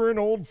belligerent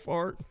old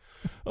fart.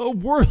 A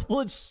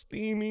worthless,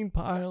 steaming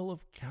pile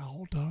of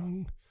cow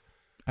dung.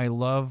 I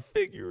love,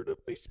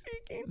 figuratively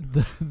speaking,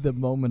 the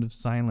moment of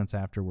silence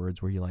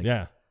afterwards where you're like,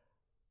 yeah,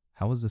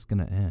 how is this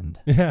going to end?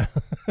 Yeah.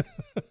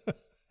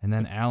 And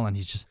then Alan,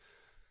 he's just,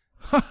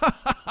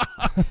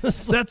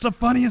 that's the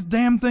funniest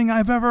damn thing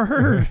I've ever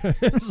heard.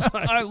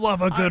 Like, I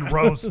love a good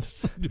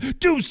roast.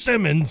 Do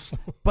Simmons.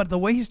 But the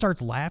way he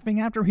starts laughing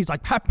after, he's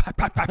like, pap, pap,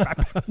 pap, pap,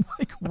 pap.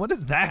 Like, what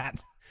is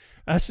that?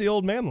 That's the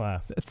old man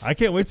laugh. I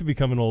can't wait to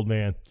become an old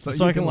man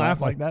so I can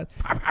laugh like that.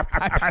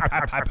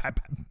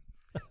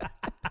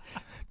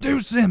 Do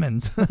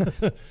Simmons.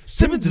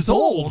 Simmons is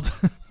old.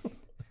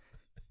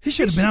 He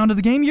should have been out of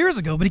the game years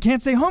ago, but he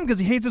can't stay home because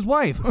he hates his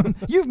wife.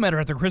 You've met her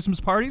at the Christmas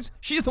parties.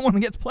 She's the one that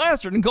gets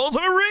plastered and calls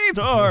him a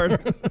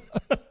retard.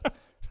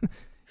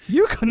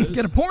 You couldn't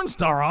get a porn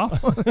star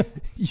off.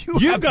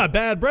 You've got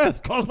bad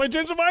breath caused by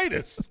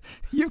gingivitis.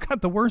 You've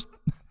got the worst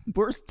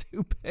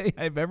toupee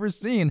I've ever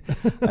seen.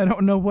 I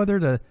don't know whether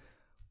to...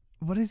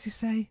 What does he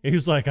say? He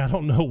was like, I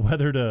don't know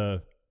whether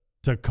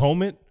to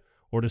comb it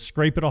or to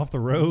scrape it off the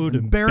road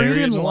and bury it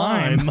in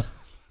lime.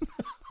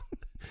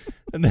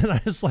 And then I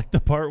just like the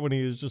part when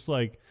he was just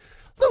like,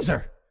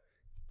 loser,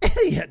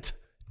 idiot,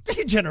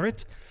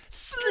 degenerate,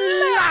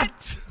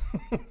 slut.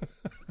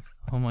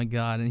 Oh my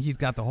God. And he's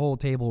got the whole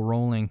table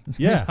rolling.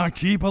 Yeah. I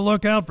keep a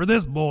lookout for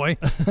this boy.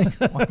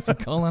 Like, why is he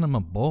calling him a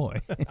boy?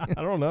 I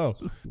don't know.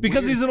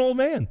 Because he's an old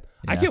man.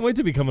 Yeah. I can't wait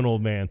to become an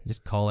old man.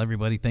 Just call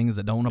everybody things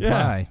that don't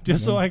apply.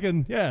 Just so I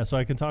can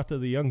talk to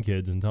the young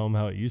kids and tell them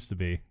how it used to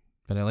be.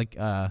 But I like,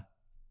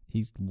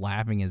 he's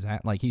laughing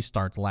like he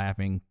starts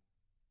laughing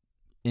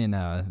in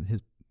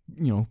his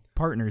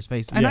partner's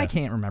face, and I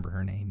can't remember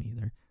her name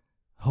either.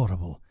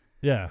 Horrible.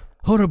 Yeah.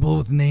 Horrible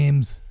with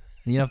names.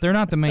 If they're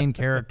not the main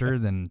character,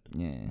 then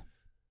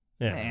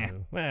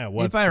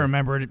if I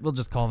remember it, we'll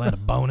just call that a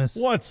bonus.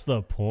 What's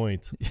the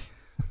point?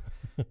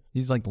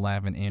 He's like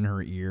laughing in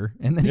her ear,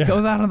 and then he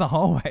goes out of the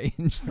hallway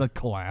and just like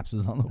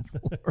collapses on the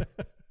floor.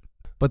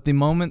 But the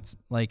moments,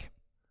 like,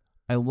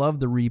 I love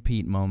the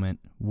repeat moment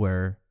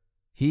where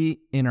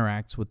he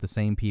interacts with the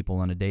same people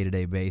on a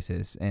day-to-day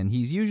basis, and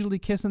he's usually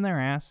kissing their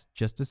ass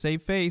just to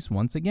save face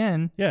once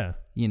again. Yeah.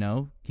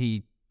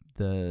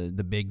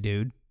 The big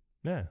dude.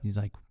 Yeah. He's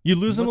like, you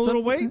losing a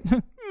little weight?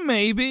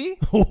 Maybe.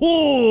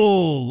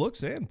 Oh,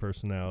 looks and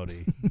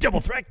personality.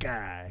 Double threat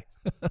guy.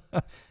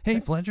 Hey,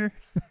 Fletcher.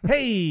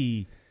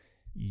 Hey,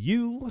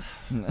 you.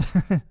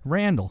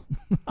 Randall.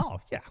 Oh,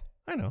 yeah,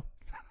 I know.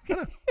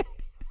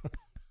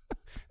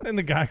 And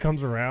the guy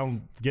comes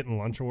around getting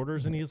lunch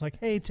orders, and he's like,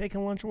 hey,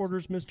 taking lunch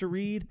orders, Mr.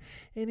 Reed.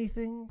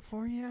 Anything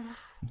for you?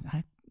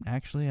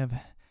 I've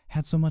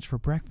had so much for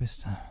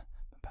breakfast. I'm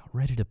about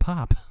ready to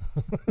pop.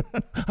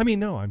 I mean,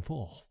 no, I'm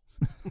full.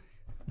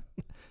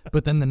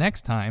 But then the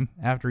next time,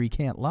 after he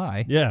can't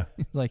lie, yeah,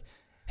 he's like,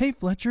 hey,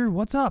 Fletcher,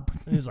 what's up?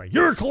 And he's like,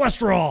 you're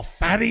cholesterol,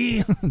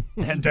 fatty.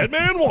 Dead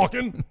man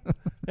walking.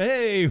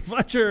 Hey,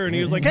 Fletcher. And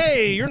he was like,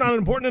 hey, you're not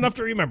important enough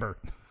to remember.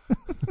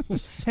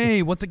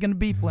 Hey, what's it going to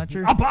be,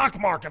 Fletcher? A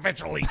pockmark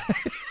eventually.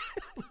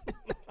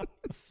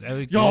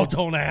 So y'all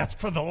don't ask.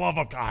 For the love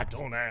of God,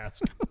 don't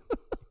ask.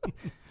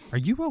 Are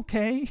you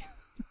okay?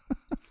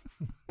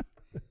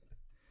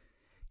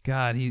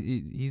 God,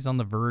 he's on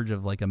the verge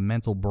of like a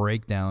mental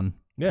breakdown.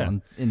 Yeah.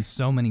 In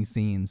so many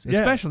scenes,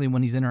 especially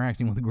when he's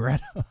interacting with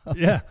Greta.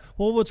 Yeah.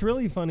 Well, what's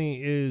really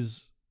funny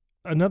is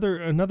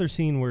another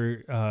scene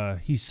where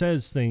he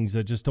says things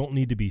that just don't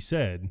need to be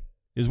said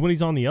is when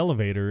he's on the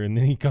elevator and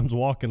then he comes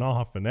walking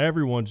off and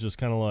everyone's just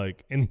kind of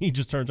like, and he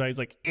just turns out, he's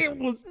like, it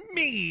was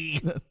me.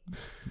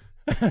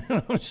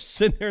 I was just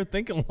sitting there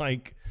thinking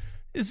like,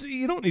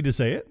 you don't need to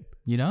say it.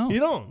 You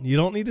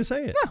don't need to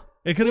say it. No.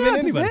 It could have been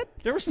anybody.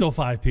 There were still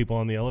 5 people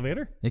on the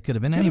elevator. It could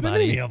have been anybody. Could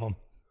have been any of them.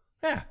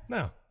 Yeah,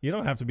 no. You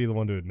don't have to be the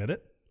one to admit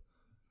it.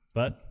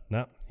 But,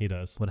 no, he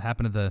does. What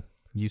happened to the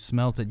you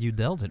smelt it, you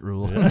dealt it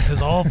rule?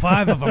 Because all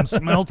 5 of them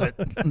smelt it.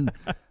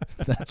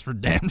 That's for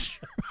damn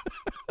sure.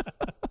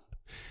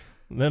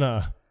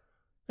 Then,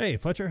 hey,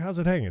 Fletcher, how's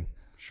it hanging?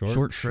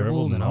 Short,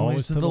 shriveled, and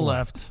always to the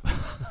left.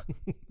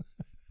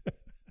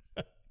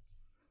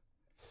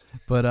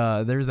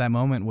 But there's that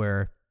moment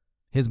where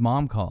his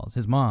mom calls.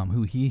 His mom,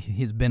 who he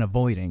has been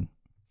avoiding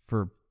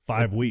for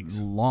 5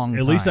 weeks. Long time.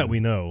 At least that we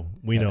know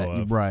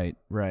of.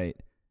 Right.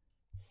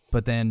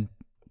 But then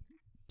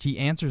he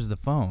answers the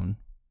phone,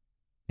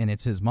 and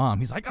it's his mom.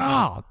 He's like,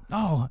 oh,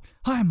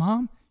 hi,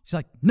 Mom. She's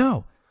like,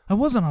 no, I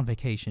wasn't on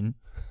vacation.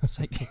 It's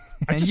like,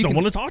 I just don't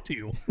want to talk to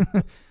you.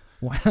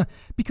 Why?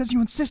 Because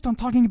you insist on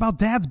talking about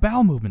Dad's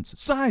bowel movements,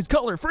 size,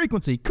 color,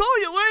 frequency. Call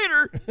you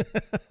later.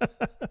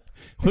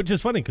 Which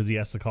is funny because he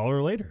has to call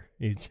her later.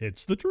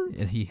 It's the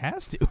truth. And he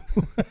has to.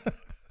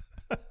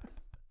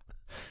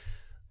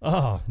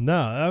 Oh, no.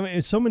 I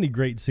mean, so many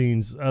great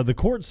scenes. The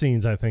court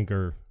scenes, I think,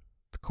 are...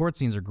 The court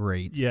scenes are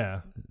great.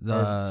 Yeah.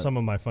 Some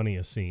of my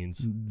funniest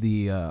scenes.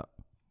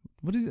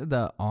 What is it?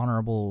 The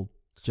honorable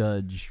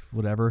judge,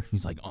 whatever.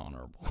 He's like,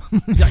 honorable.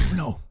 He's like,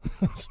 no.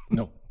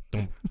 No,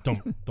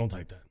 don't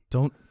type that.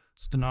 Don't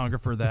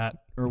stenographer that,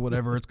 or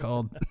whatever it's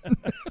called.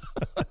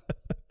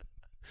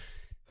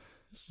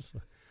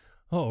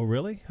 Oh,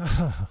 really?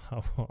 I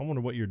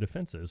wonder what your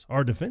defense is.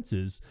 Our defense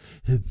is...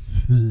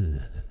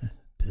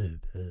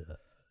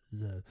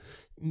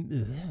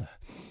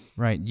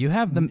 Right. You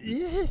have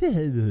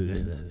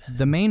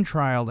the main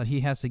trial that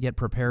he has to get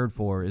prepared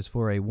for is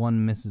for a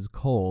one Mrs.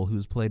 Cole,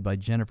 who's played by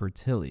Jennifer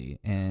Tilly,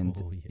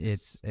 and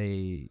it's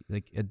a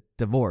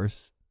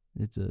divorce.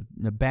 It's a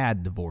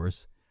bad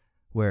divorce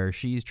where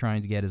she's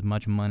trying to get as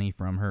much money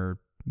from her,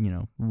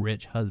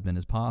 rich husband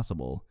as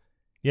possible.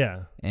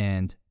 Yeah.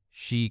 And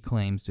she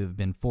claims to have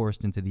been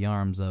forced into the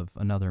arms of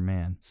another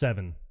man.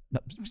 7.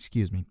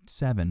 Excuse me,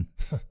 7.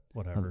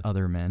 Whatever.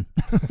 Other men.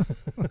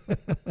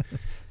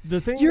 The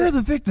thing You're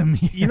the victim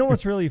here. You know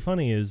what's really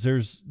funny is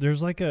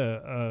there's like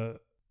a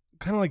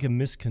kind of like a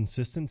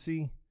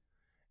misconsistency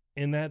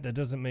in that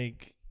doesn't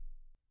make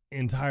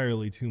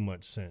entirely too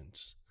much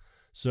sense.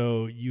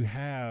 So you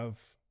have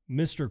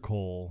Mr.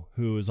 Cole,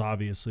 who is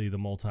obviously the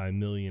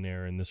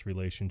multi-millionaire in this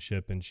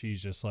relationship, and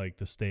she's just like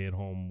the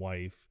stay-at-home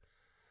wife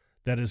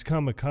that has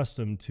come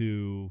accustomed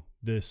to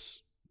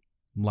this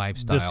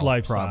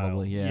lifestyle,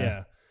 probably,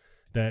 yeah.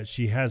 That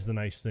she has the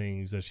nice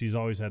things, that she's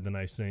always had the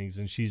nice things,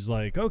 and she's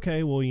like,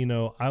 okay, well,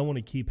 I want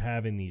to keep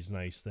having these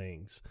nice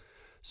things.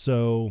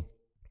 So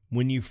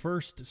when you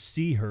first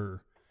see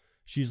her,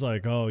 she's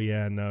like, oh,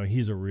 yeah, no,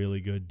 he's a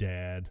really good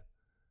dad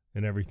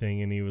and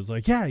everything. And he was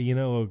like, yeah,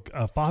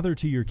 a father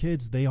to your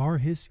kids, they are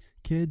his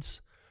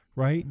kids,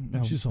 right?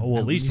 No, she's at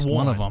least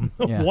one of them.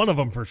 Yeah. One of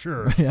them for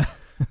sure. Yeah.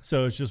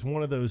 So it's just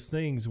one of those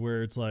things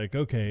where it's like,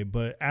 okay,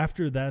 but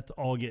after that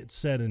all gets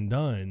said and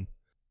done,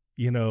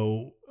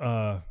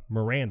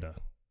 Miranda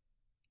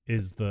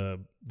is the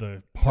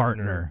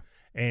partner.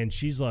 And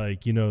she's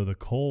like, the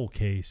Cole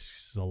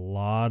case is a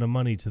lot of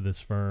money to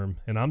this firm.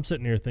 And I'm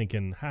sitting here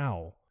thinking,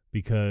 how?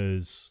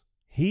 Because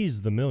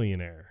he's the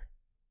millionaire.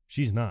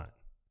 She's not.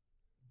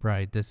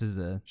 Right. This is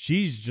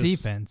she's just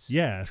defense.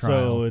 Yeah. Trial.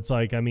 So it's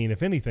like,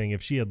 if anything,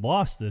 if she had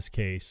lost this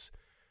case,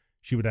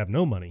 she would have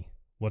no money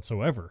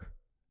whatsoever.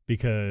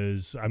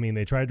 Because,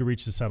 they tried to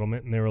reach the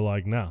settlement and they were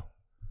like, no.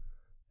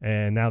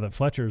 And now that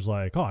Fletcher's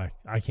like, oh,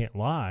 I can't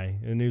lie.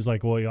 And he was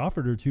like, well, he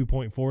offered her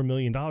 $2.4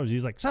 million.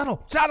 He's like,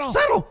 settle.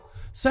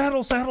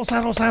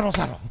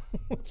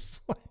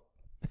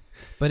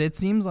 But it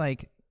seems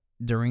like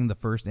during the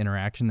first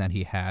interaction that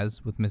he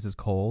has with Mrs.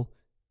 Cole,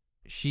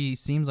 she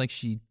seems like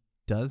she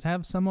does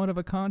have somewhat of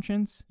a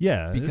conscience.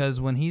 Yeah.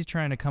 Because when he's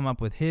trying to come up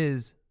with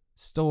his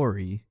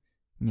story,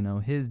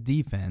 his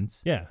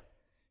defense. Yeah.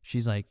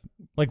 She's like,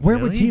 where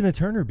would Tina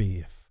Turner be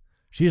if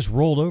she just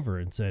rolled over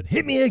and said,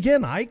 hit me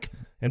again, Ike,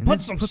 and put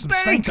some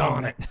stank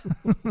on it?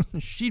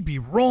 She'd be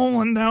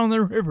rolling down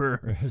the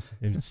river.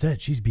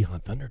 Instead, she's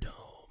beyond Thunderdome.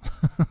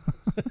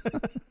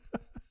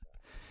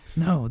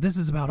 No, this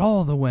is about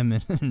all the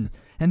women.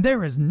 And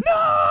there is no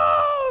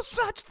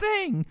such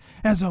thing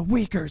as a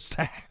weaker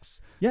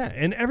sex. Yeah,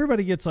 and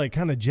everybody gets like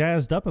kind of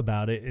jazzed up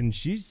about it, and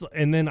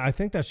then I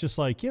think that's just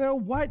like, you know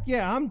what?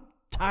 Yeah, I'm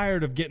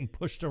tired of getting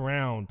pushed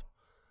around.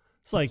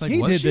 It's like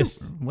he did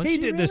this. He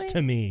did this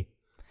to me.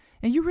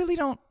 And you really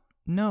don't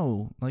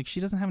know. Like, she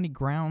doesn't have any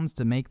grounds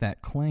to make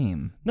that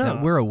claim. No.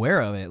 That we're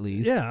aware of, at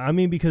least. Yeah, I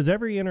mean, because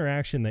every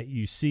interaction that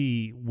you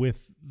see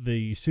with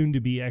the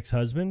soon-to-be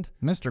ex-husband,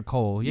 Mr.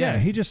 Cole, yeah,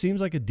 he just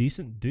seems like a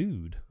decent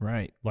dude.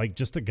 Right. Like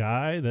just a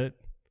guy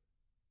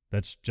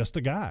that's just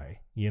a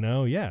guy, you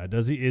know? Yeah.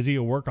 Is he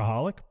a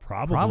workaholic?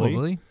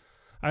 Probably.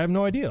 I have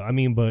no idea. I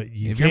mean, but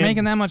if you're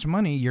making that much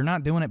money, you're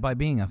not doing it by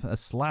being a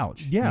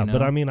slouch. Yeah, you know?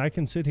 But I mean, I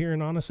can sit here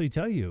and honestly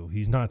tell you,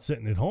 he's not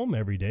sitting at home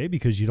every day,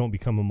 because you don't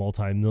become a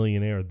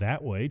multimillionaire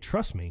that way.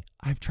 Trust me,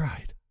 I've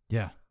tried.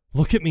 Yeah.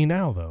 Look at me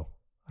now, though.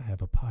 I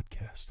have a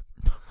podcast.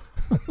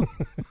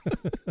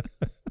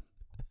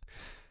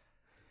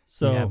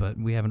 So yeah, but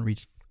we haven't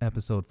reached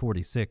episode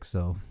 46,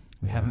 so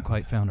we haven't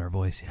quite found our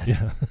voice yet.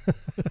 Yeah.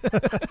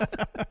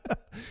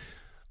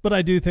 But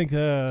I do think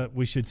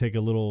we should take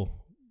a little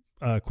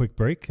quick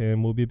break,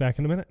 and we'll be back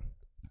in a minute.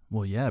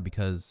 Well, yeah,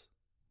 because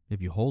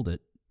if you hold it,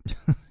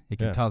 it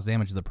can cause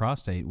damage to the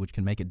prostate, which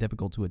can make it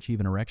difficult to achieve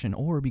an erection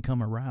or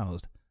become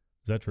aroused.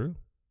 Is that true?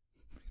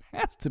 It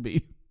has to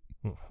be.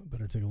 Well, I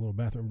better take a little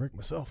bathroom break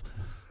myself.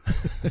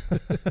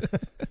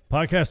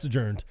 Podcast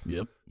adjourned.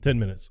 Yep. 10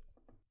 minutes.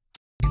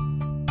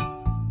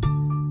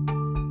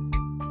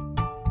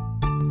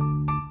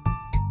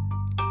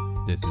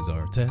 This is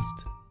our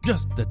test.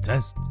 Just a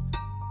test.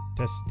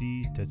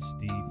 Testy.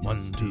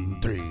 1, 2,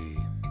 3.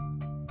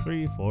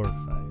 3, 4, 5.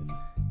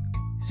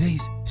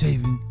 6,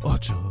 7,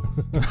 8.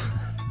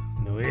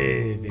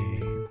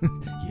 9.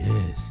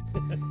 Yes.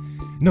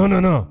 No.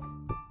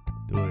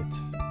 Do it.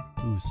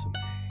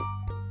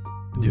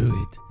 Do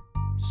it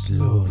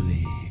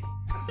slowly.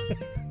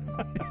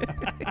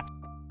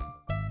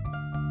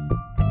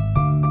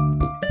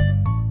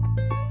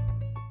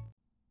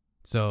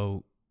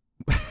 So,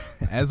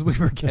 as we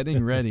were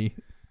getting ready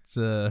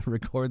to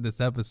record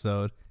this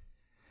episode,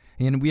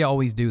 and we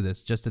always do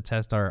this just to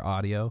test our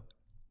audio.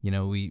 You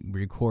know, we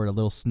record a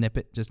little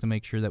snippet just to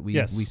make sure that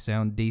we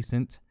sound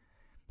decent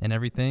and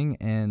everything.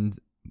 And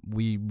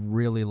we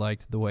really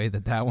liked the way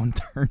that one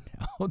turned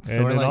out.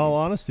 So and in all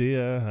honesty,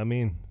 I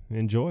mean,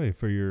 enjoy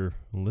for your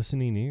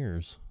listening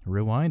ears.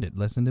 Rewind it.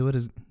 Listen to it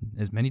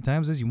as many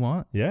times as you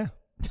want. Yeah.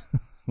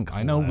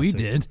 I know we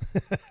did.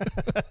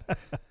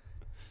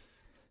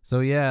 So,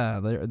 yeah,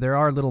 there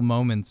are little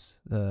moments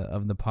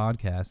of the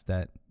podcast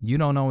that you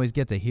don't always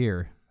get to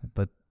hear,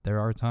 but there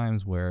are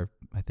times where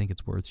I think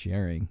it's worth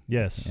sharing.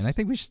 Yes. And I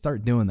think we should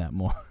start doing that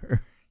more.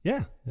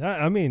 Yeah.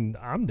 I mean,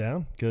 I'm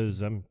down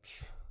because I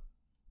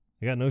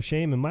got no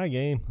shame in my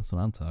game. That's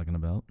what I'm talking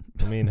about.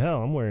 I mean,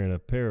 hell, I'm wearing a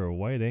pair of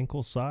white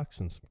ankle socks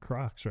and some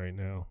Crocs right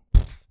now.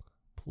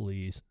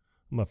 Please.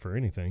 I'm up for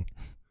anything.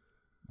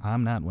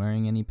 I'm not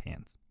wearing any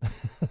pants.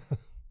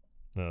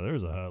 No,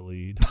 there's a hot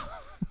lead.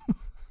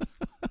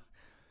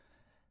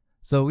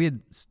 So we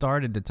had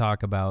started to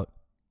talk about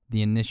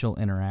the initial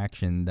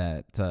interaction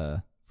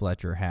that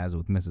Fletcher has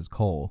with Mrs.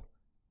 Cole.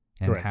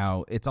 And Correct.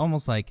 How it's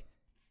almost like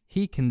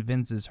he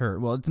convinces her.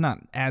 Well, it's not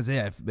as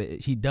if,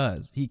 but he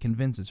does. He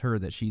convinces her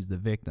that she's the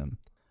victim.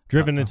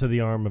 Driven into the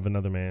arm of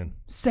another man.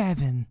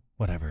 7.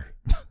 Whatever.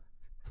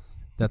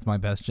 That's my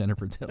best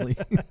Jennifer Tilly.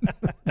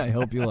 I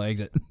hope you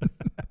liked it.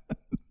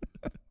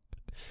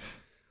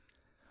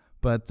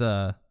 But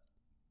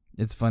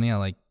it's funny. I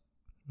like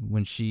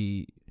when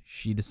she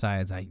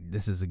decides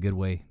this is a good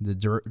way,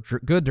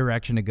 good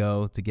direction to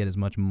go to get as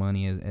much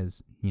money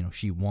as you know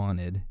she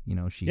wanted. You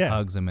know, she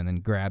hugs him and then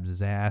grabs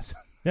his ass.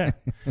 Yeah.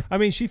 I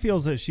mean, she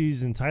feels that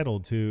she's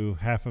entitled to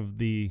half of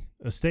the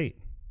estate.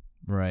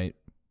 Right.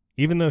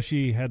 Even though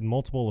she had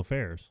multiple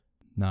affairs.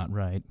 Not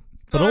right.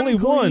 But only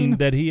one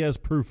that he has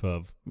proof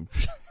of.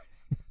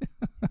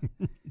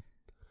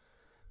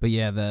 But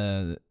yeah,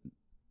 the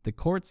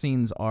court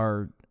scenes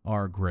are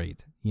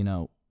great. You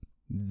know,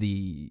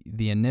 the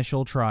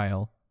initial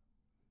trial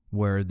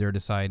where they're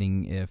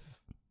deciding if,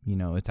 you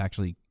know, it's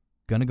actually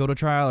going to go to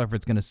trial or if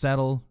it's going to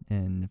settle.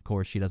 And of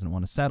course she doesn't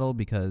want to settle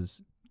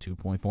because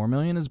 $2.4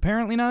 million is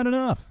apparently not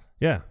enough.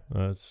 Yeah.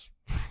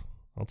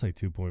 I'll take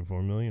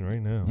 $2.4 million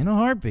right now. In a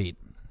heartbeat.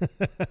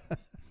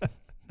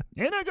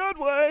 In a good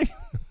way.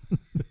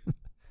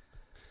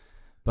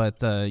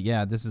 But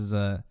yeah, this is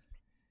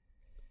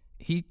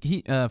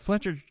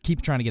Fletcher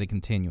keeps trying to get a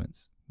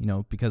continuance, you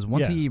know, because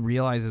once he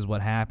realizes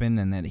what happened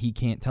and that he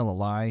can't tell a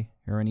lie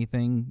or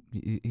anything,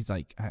 he's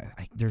like,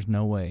 there's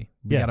no way.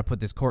 We got to put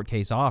this court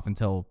case off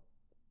until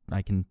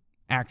I can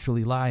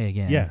actually lie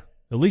again. Yeah,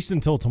 at least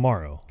until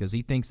tomorrow. Because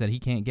he thinks that he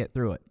can't get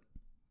through it.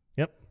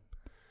 Yep.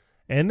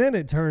 And then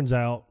it turns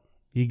out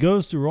he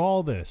goes through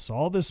all this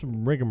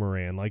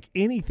rigmarole, like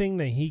anything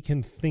that he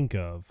can think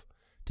of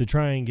to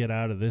try and get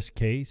out of this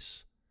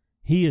case,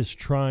 he is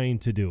trying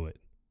to do it.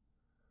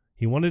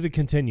 He wanted a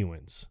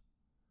continuance.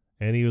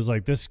 And he was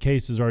like, this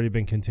case has already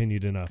been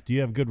continued enough. Do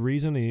you have good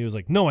reason? And he was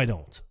like, no, I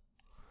don't.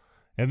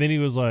 And then he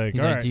was like,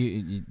 he's all like,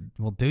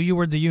 right. do you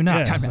or do you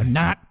not? Yeah, I'm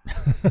not.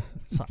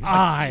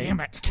 Damn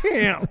it.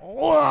 Can't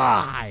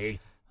lie.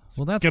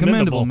 Well, that's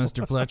commendable,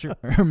 Mr. Fletcher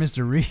or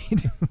Mr.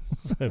 Reed.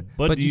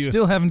 but you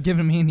still haven't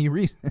given me any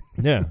reason.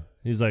 Yeah.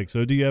 He's like,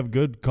 so do you have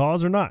good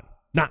cause or not?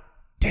 Not.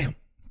 Damn.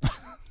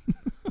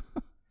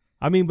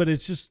 I mean, but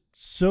it's just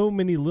so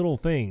many little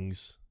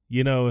things,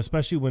 you know,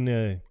 especially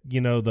when, you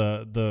know,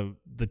 the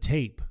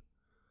tape.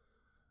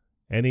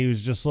 And he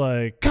was just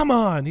like, come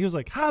on. He was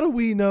like, how do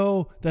we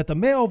know that the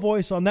male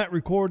voice on that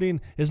recording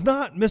is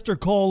not Mr.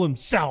 Cole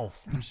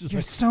himself?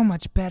 You're so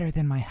much better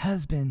than my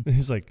husband.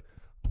 He's like,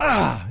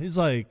 he's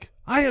like,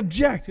 I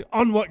object.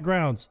 On what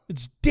grounds?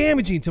 It's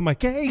damaging to my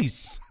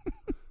case.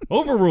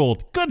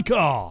 Overruled. Good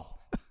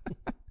call.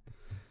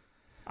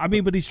 I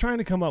mean, but he's trying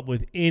to come up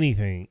with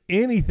anything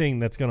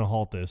that's going to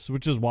halt this,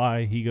 which is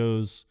why he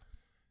goes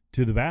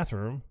to the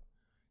bathroom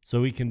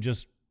so he can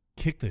just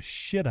kick the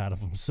shit out of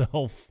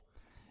himself.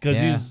 Because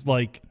he's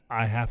like,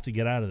 I have to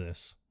get out of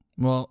this.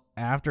 Well,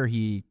 after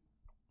he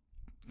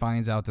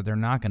finds out that they're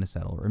not going to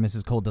settle, or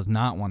Mrs. Cole does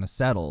not want to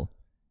settle,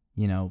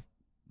 you know,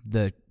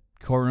 the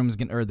courtroom's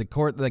going or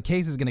the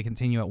case is going to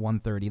continue at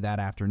 1:30 that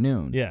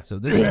afternoon. Yeah. So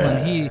this is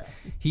when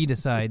he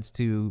decides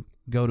to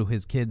go to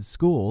his kid's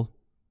school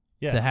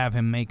to have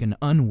him make an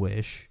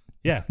unwish.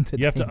 Yeah,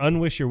 you have to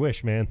unwish your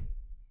wish, man.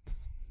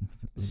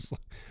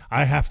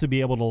 I have to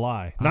be able to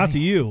lie. Not to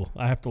you.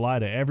 I have to lie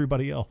to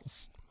everybody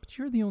else. But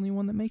you're the only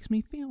one that makes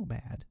me feel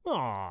bad.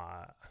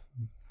 Aww.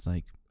 It's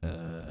like,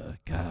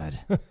 God.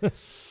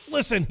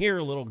 Listen here,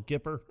 little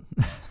Gipper.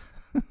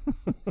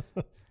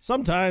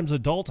 Sometimes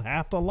adults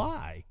have to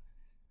lie.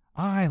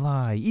 I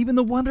lie. Even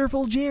the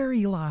wonderful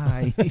Jerry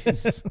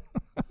lies.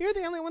 You're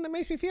the only one that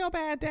makes me feel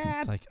bad, Dad.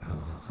 It's like,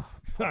 oh,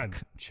 God,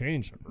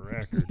 change the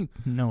record. You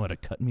know how to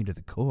cut me to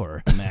the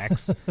core,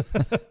 Max.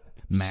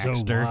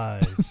 Maxter. So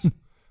wise.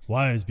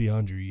 Wise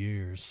beyond your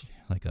years.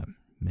 Like a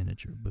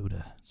miniature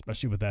Buddha.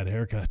 Especially with that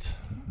haircut.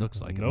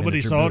 Looks like nobody a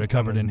miniature saw Buddha it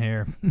covered in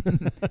hair.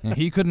 And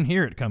he couldn't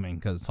hear it coming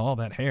because all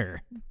that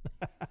hair.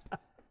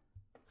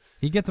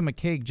 He gets him a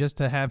cake just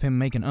to have him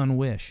make an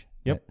unwish.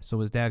 Yep. So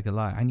his dad could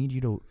lie.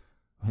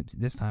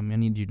 This time I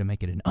need you to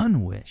make it an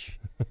unwish.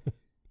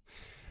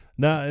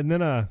 Nah, and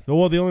then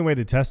well, the only way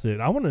to test it,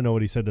 I want to know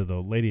what he said to the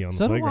lady on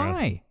the playground. So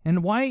do I.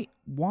 And why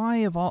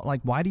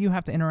do you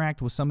have to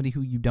interact with somebody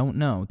who you don't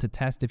know to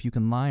test if you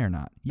can lie or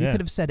not? You could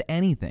have said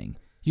anything.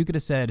 You could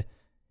have said,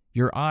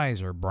 your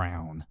eyes are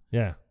brown.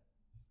 Yeah.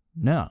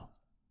 No.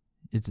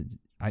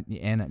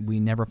 And we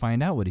never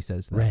find out what he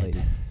says to that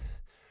lady.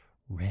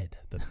 Red.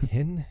 The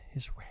pin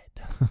is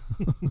red.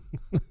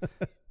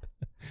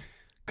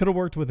 Could have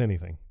worked with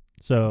anything.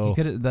 So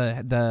he could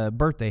the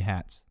birthday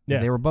hats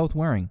they were both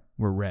wearing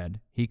were red.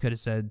 He could have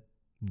said,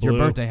 blue. Your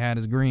birthday hat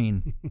is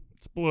green.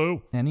 It's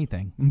blue.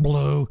 Anything.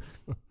 Blue.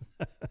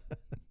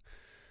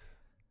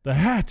 The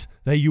hat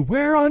that you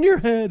wear on your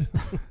head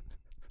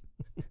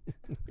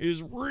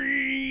is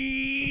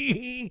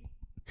wee.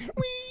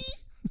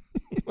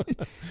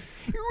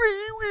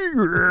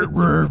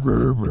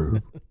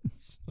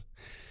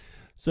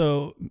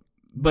 So,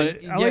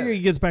 but I like how he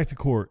gets back to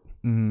court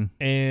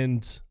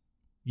and,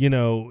 you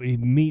know, he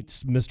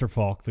meets Mr.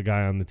 Falk, the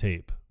guy on the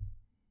tape,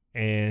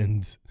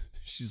 and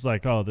she's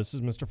like, oh, this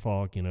is Mr.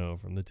 Falk, you know,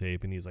 from the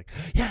tape. And he's like,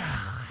 yeah,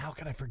 how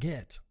could I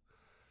forget?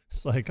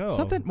 It's like,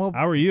 oh,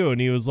 how are you? And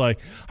he was like,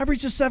 I've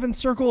reached the 7th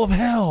circle of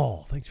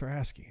hell. Thanks for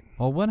asking.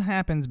 Well, what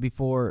happens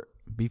before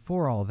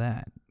all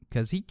that?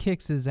 Because he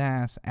kicks his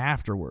ass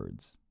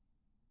afterwards.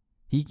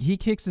 He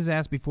kicks his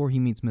ass before he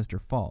meets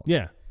Mr. Falk.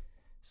 Yeah.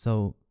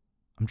 So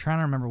I'm trying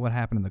to remember what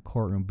happened in the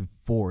courtroom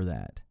before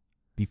that,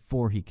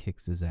 before he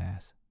kicks his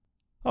ass.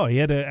 Oh, he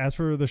had to ask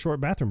for the short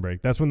bathroom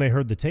break. That's when they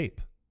heard the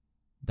tape.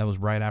 That was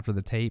right after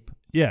the tape?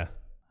 Yeah.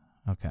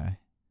 Okay.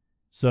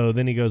 So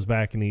then he goes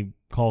back and he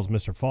calls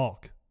Mr.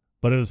 Falk.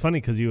 But it was funny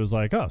because he was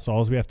like, oh, so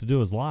all we have to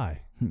do is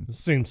lie. This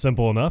seems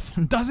simple enough.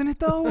 Doesn't it,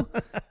 though?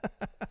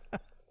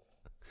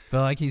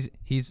 Feel like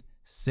he's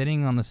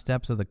sitting on the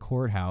steps of the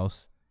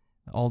courthouse,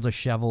 all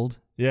disheveled.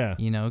 Yeah.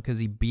 You know, because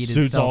he beat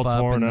Suit's himself all up.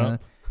 torn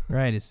up.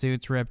 Right, his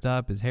suit's ripped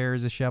up, his hair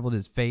is disheveled,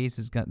 his face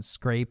has got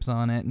scrapes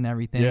on it and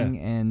everything,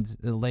 and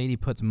the lady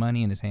puts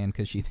money in his hand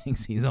because she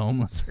thinks he's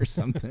homeless or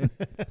something.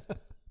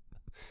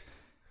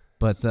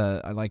 But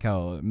I like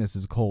how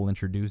Mrs. Cole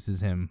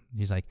introduces him.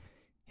 He's like,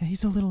 yeah,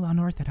 he's a little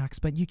unorthodox,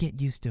 but you get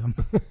used to him.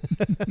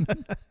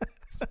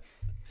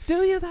 Do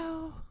you,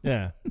 though?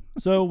 Yeah.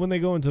 So when they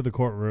go into the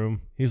courtroom,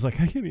 he's like,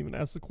 I can't even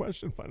ask the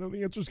question if I know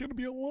the answer's going to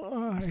be a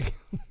lie.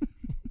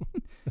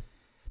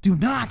 Do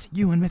not,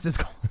 you and Mrs.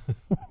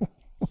 Cole.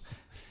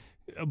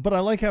 But I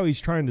like how he's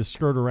trying to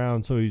skirt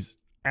around, so he's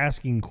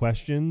asking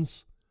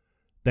questions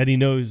that he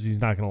knows he's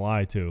not going to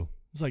lie to.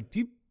 He's like,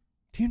 do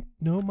you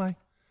know my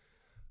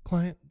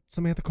client,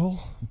 Samantha Cole?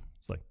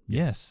 It's like,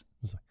 yes.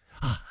 It's like,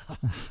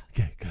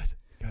 okay,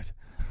 good.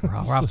 We're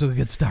off to a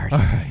good start. All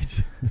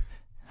right.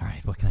 All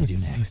right, what can I do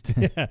next?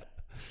 Yeah.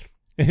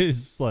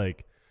 It's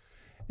like,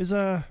 is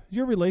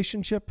your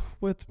relationship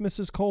with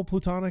Mrs. Cole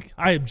platonic?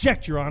 I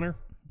object, Your Honor.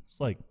 It's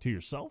like, to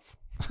yourself?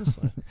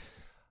 It's like,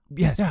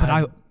 yes,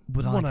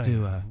 would like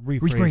to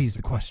rephrase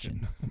the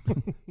question.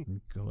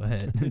 Go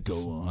ahead.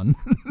 Go on.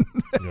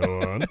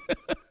 Go on.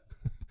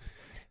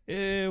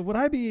 Would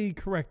I be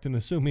correct in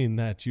assuming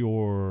that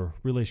your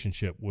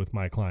relationship with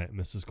my client,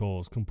 Mrs.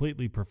 Cole, is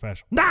completely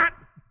professional? Not!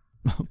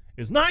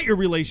 It's not your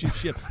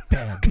relationship.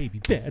 Bad baby,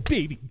 bad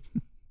baby.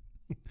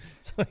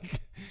 It's like,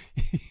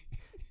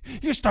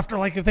 you stuffed her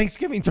like a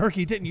Thanksgiving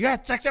turkey, didn't you? You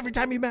had sex every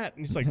time you met.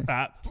 And he's like,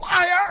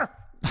 liar!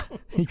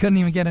 He couldn't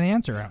even get an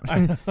answer out.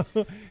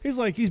 He's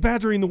like, he's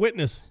badgering the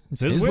witness.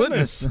 It's his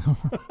witness.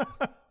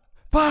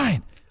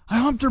 Fine. I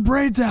humped her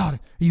braids out. Are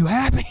you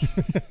happy?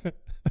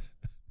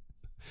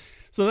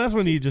 So that's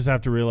when you just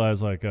have to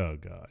realize, like, oh,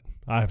 God,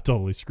 I've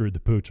totally screwed the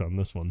pooch on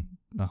this one.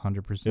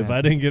 100%. If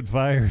I didn't get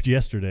fired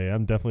yesterday,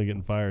 I'm definitely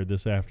getting fired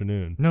this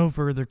afternoon. No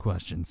further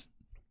questions.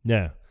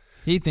 Yeah.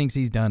 He thinks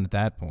he's done at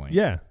that point.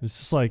 Yeah. It's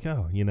just like,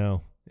 oh, you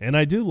know. And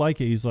I do like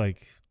it. He's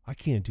like, I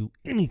can't do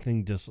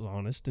anything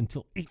dishonest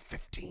until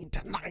 8:15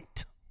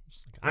 tonight.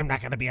 Like, I'm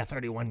not going to be a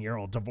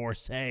 31-year-old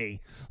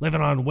divorcee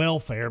living on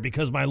welfare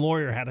because my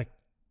lawyer had a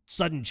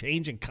sudden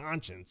change in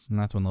conscience. And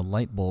that's when the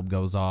light bulb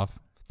goes off.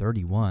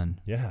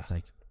 31. Yeah. It's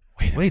like,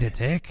 wait a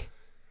tick.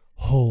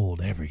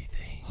 Hold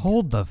everything.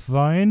 Hold the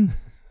phone.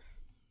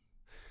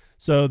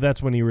 So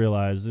that's when he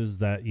realizes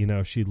that, you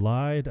know, she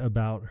lied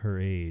about her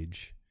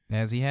age.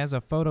 As he has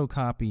a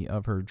photocopy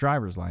of her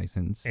driver's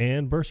license.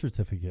 And birth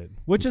certificate.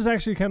 Which is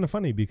actually kind of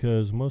funny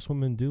because most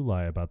women do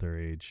lie about their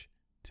age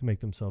to make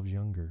themselves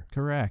younger.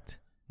 Correct.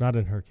 Not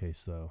in her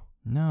case, though.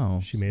 No.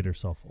 She made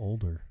herself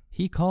older.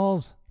 He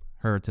calls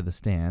her to the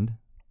stand.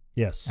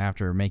 Yes.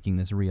 After making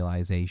this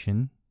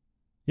realization.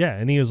 Yeah,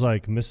 and he was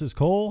like, Mrs.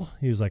 Cole,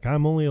 he was like,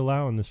 I'm only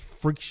allowing this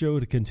freak show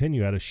to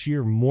continue out of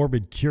sheer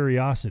morbid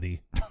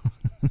curiosity.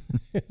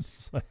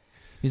 He's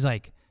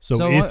like,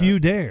 so if you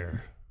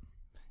dare.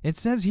 It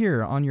says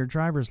here on your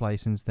driver's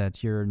license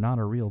that you're not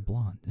a real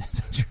blonde.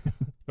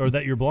 Or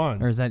that you're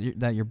blonde. Or is that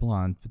you're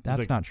blonde? But that's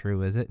like, not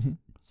true, is it?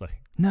 It's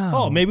like, no.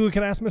 Oh, maybe we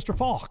could ask Mr.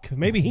 Falk.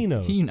 Maybe he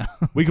knows. He knows.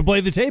 We could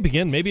play the tape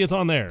again. Maybe it's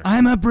on there.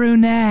 I'm a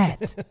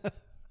brunette.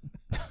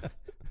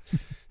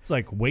 It's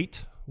like,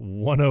 wait,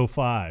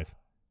 105.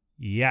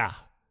 Yeah,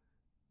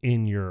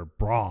 in your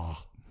bra.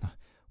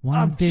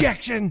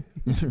 Objection!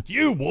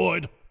 You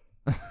would.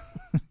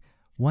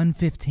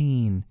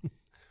 115.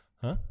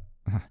 Huh?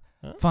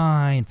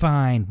 Fine.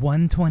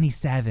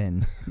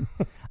 127.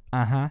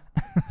 Uh-huh.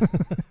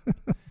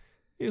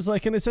 He was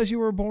like, and it says you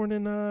were born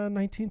in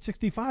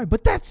 1965,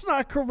 but that's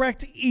not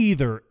correct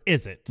either,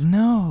 is it?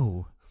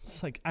 No.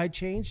 It's like, I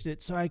changed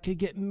it so I could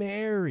get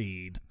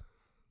married.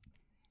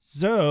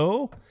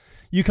 So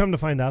you come to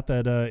find out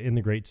that in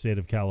the great state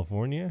of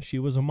California, she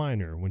was a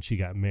minor when she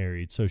got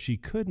married, so she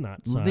could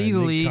not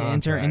legally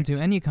enter into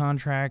any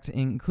contract,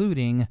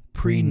 including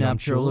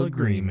prenuptial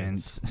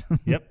agreements.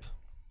 Yep.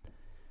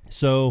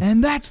 So,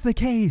 and that's the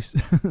case.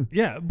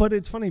 Yeah, but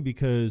it's funny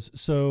because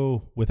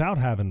so without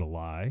having to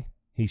lie,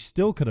 he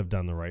still could have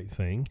done the right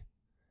thing.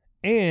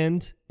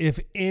 And if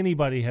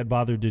anybody had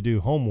bothered to do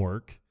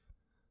homework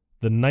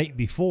the night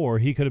before,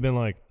 he could have been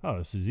like, oh,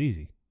 this is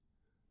easy.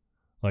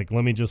 Like,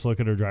 let me just look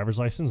at her driver's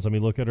license. Let me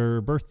look at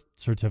her birth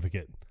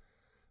certificate.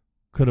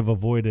 Could have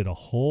avoided a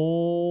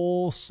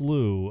whole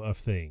slew of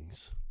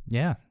things.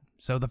 Yeah.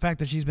 So the fact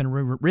that she's been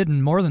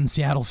ridden more than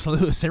Seattle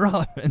slew is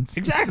irrelevant.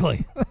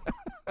 Exactly.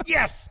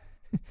 Yes.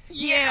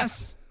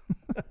 Yes.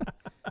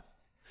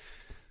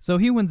 So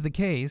he wins the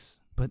case,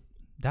 but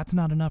that's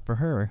not enough for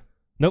her.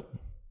 Nope.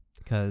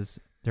 Because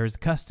there's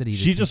custody.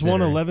 She just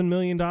won $11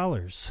 million.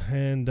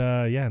 And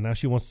yeah, now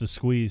she wants to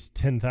squeeze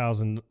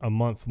 $10,000 a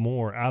month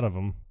more out of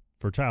him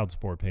for child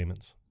support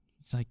payments.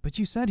 It's like, but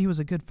you said he was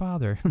a good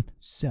father.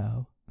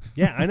 So.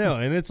 Yeah, I know.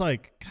 And it's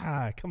like,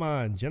 God, come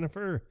on,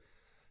 Jennifer.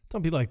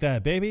 Don't be like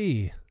that,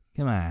 baby.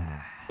 Come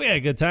on. We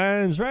had good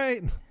times,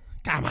 right?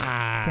 Come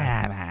on.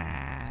 Come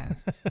on.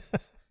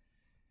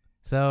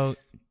 So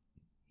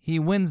he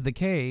wins the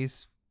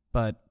case,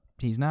 but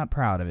he's not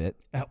proud of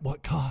it. At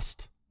what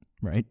cost?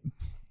 Right.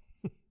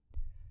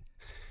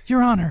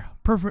 Your Honor,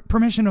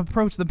 permission to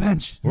approach the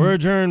bench. We're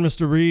adjourned,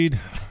 Mr. Reed.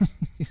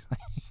 He's like,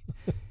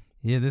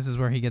 yeah, this is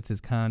where he gets his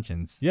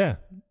conscience. Yeah.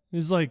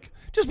 He's like,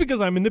 just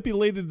because I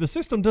manipulated the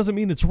system doesn't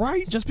mean it's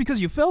right. Just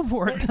because you fell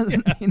for it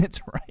doesn't mean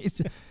it's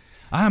right.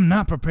 I'm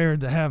not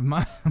prepared to have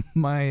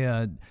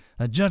my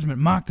judgment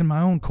mocked in my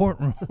own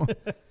courtroom.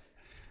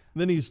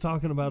 Then he's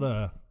talking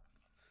about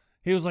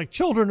he was like,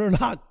 children are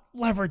not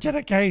leverage in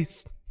a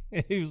case.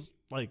 And he was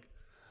like,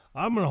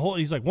 I'm going to hold,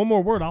 he's like, one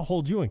more word, I'll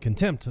hold you in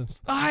contempt.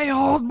 I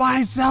hold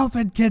myself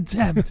in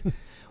contempt.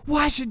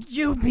 Why should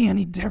you be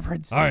any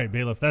different? All right,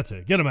 bailiff, that's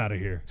it. Get him out of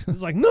here.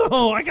 He's like,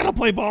 no, I got to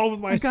play ball with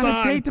my son. I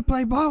got a date to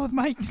play ball with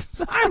my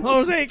son. I'm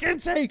Jose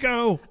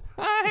Canseco.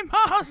 I'm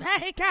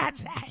Jose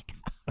Canseco.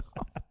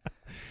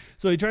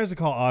 So he tries to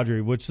call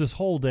Audrey, which this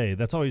whole day,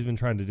 that's all he's been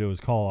trying to do is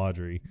call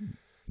Audrey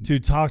to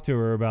talk to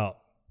her about,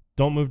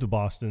 don't move to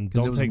Boston.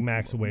 Don't take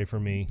Max away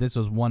from me. This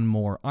was one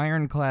more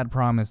ironclad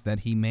promise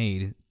that he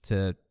made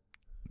to,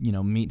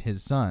 meet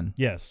his son.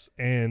 Yes,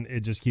 and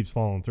it just keeps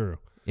falling through.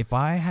 If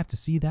I have to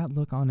see that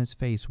look on his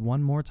face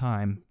one more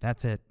time,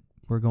 that's it.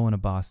 we're going to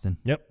Boston.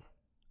 Yep.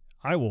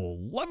 I will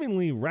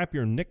lovingly wrap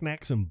your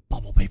knickknacks in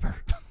bubble paper.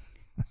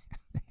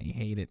 I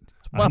hate it.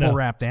 It's bubble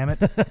wrap, damn it.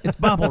 It's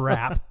bubble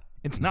wrap.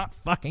 It's not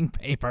fucking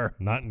paper.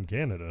 Not in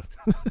Canada.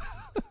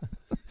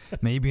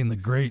 Maybe in the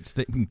great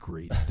state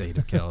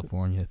of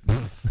California.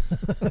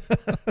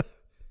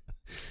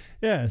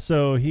 Yeah,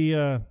 so he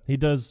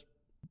does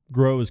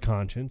grow his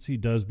conscience. He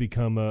does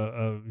become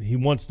he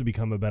wants to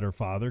become a better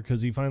father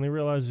because he finally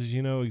realizes,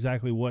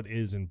 exactly what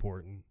is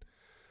important.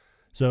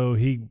 So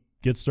he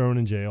gets thrown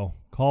in jail,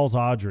 calls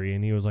Audrey,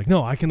 and he was like,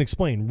 no, I can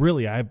explain.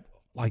 Really, I've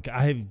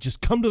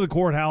just come to the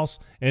courthouse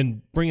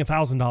and bring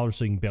 $1,000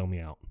 so you can bail me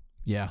out.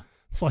 Yeah.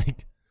 It's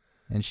like,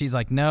 and she's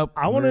like, nope.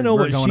 I want to know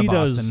what she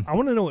does. I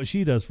want to know what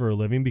she does for a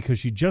living because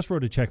she just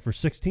wrote a check for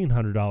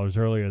 $1,600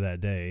 earlier that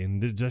day,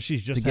 and does she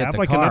just have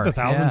like another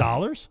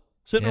 $1,000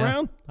 sitting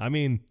around? I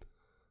mean,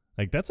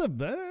 like that's a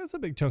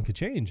big chunk of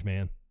change,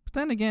 man. But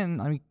then again,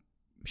 I mean,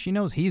 she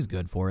knows he's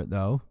good for it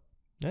though.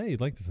 Yeah,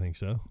 you'd like to think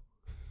so.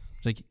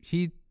 It's like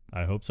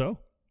I hope so.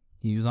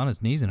 He was on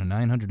his knees in a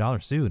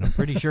 $900 suit. I'm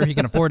pretty sure he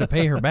can afford to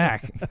pay her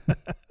back.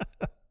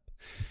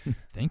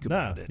 Think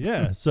about it.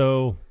 Yeah,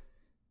 so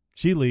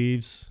she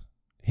leaves.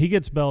 He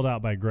gets bailed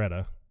out by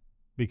Greta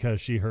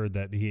because she heard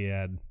that he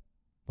had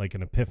like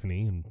an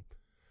epiphany and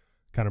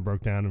kind of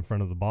broke down in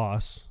front of the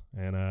boss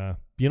and,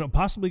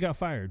 possibly got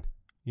fired.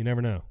 You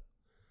never know.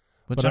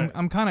 Which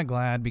I'm kind of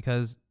glad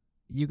because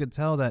you could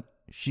tell that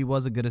she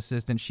was a good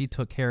assistant. She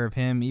took care of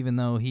him even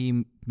though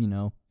he,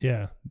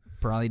 yeah,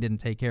 probably didn't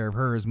take care of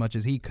her as much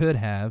as he could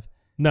have.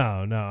 No.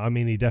 I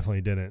mean, he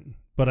definitely didn't.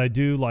 But I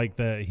do like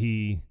that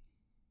he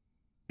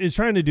is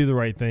trying to do the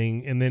right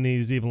thing. And then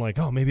he's even like,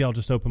 oh, maybe I'll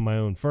just open my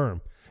own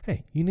firm.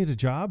 Hey, you need a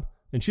job?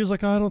 And she's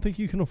like, oh, I don't think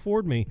you can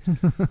afford me.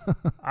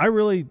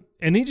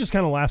 And he just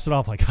kind of laughs it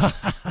off like,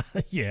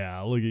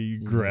 yeah, look at you,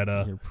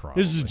 Greta.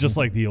 This is just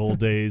like the old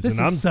days. This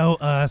is so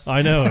us.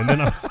 I know. And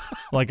then I'm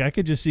like, I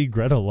could just see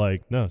Greta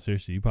like, no,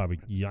 seriously,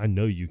 I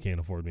know you can't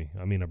afford me.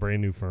 I mean, a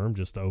brand new firm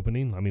just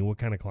opening. I mean, what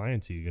kind of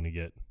clients are you going to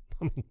get?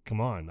 I mean, come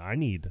on. I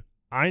need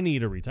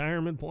a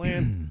retirement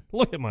plan.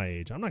 Look at my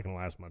age. I'm not going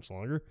to last much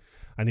longer.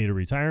 I need a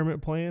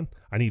retirement plan.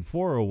 I need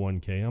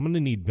 401k. I'm going to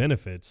need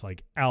benefits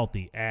like out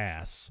the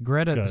ass.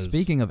 Greta,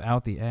 speaking of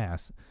out the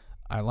ass,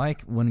 I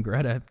like when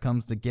Greta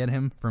comes to get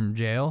him from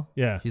jail.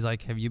 Yeah. She's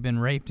like, have you been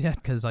raped yet?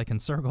 Because I can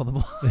circle the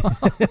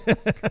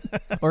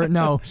block. Or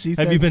no, she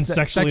says, have you been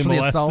sexually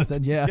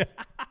assaulted? Yeah.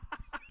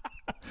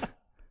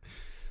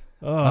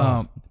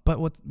 But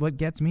what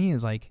gets me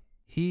is like,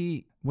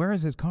 where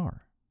is his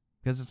car?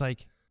 Because it's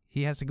like,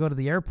 he has to go to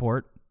the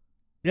airport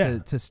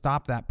to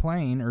stop that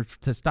plane or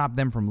to stop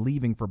them from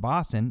leaving for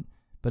Boston.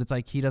 But it's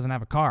like he doesn't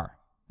have a car.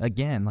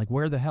 Again, like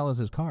where the hell is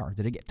his car?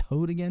 Did it get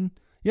towed again?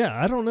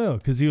 Yeah, I don't know.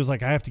 Because he was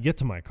like, I have to get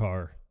to my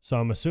car. So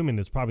I'm assuming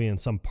it's probably in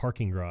some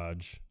parking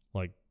garage,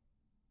 like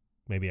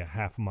maybe a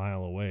half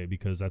mile away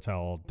because that's how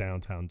all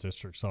downtown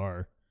districts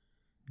are.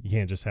 You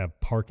can't just have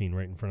parking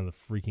right in front of the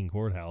freaking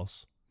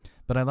courthouse.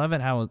 But I love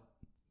it how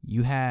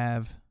you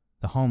have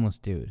the homeless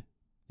dude.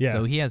 Yeah.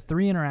 So he has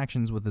 3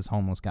 interactions with this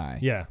homeless guy.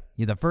 Yeah.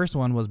 The first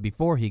one was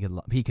before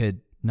before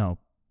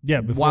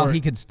while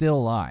he could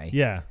still lie.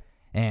 Yeah.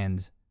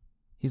 And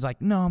he's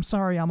like, no, I'm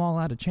sorry, I'm all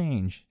out of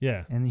change.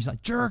 Yeah. And he's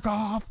like, jerk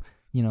off.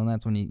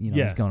 That's when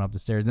he's going up the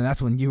stairs. And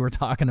that's when you were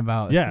talking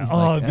about.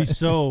 Yeah. It'd be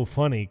so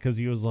funny because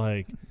he was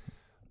like,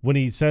 when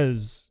he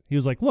was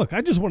like, look,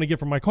 I just want to get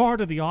from my car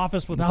to the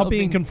office without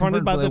being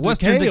confronted by the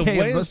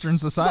decay of Western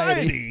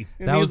society.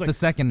 That was the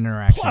second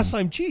interaction. Plus,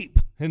 I'm cheap.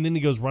 And then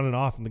he goes running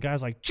off, and the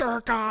guy's like,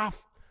 jerk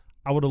off.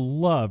 I would have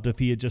loved if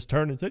he had just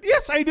turned and said,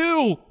 yes, I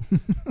do.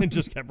 And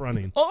just kept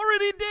running.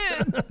 Already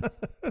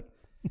did.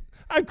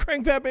 I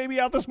cranked that baby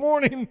out this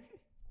morning.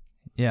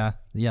 Yeah.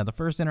 The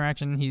first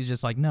interaction, he's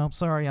just like, no,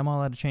 sorry, I'm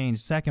all out of change.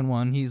 Second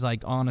one, he's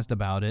like honest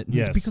about it.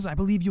 Yes. It's because I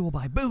believe you will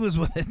buy booze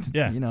with it.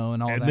 Yeah. And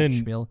all that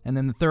spiel. And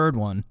then the third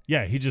one.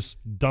 Yeah, he just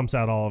dumps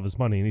out all of his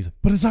money, and he's like,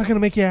 but it's not going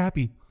to make you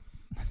happy.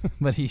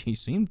 But he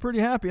seemed pretty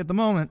happy at the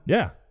moment.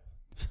 Yeah.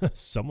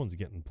 Someone's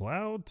getting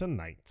plowed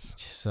tonight.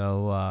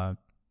 So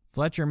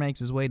Fletcher makes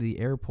his way to the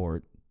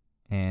airport,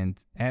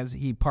 and as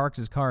he parks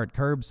his car at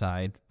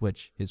curbside,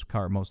 which his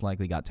car most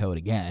likely got towed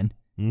again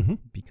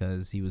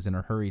because he was in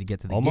a hurry to get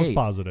to the gate. Almost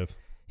positive.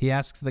 He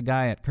asks the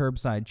guy at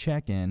curbside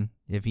check-in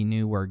if he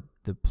knew where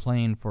the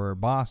plane for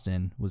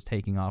Boston was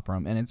taking off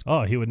from, and it's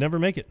he would never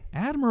make it.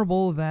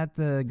 Admirable that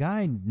the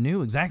guy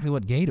knew exactly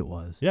what gate it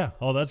was. Yeah,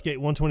 that's gate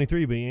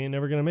 123, but you ain't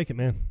never gonna make it,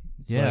 man.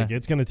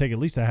 It's gonna take at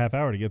least a half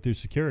hour to get through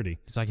security.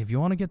 It's like, if you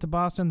want to get to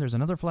Boston, there's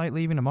another flight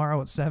leaving tomorrow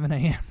at 7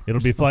 a.m.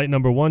 It'll be flight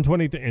number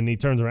 123, and he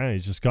turns around, and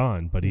he's just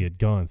gone, but he had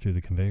gone through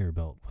the conveyor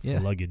belt with the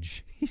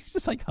luggage. He's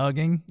just like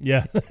hugging.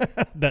 Yeah,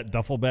 that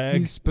duffel bag.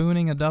 He's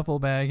spooning a duffel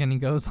bag, and he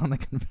goes on the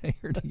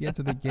conveyor to get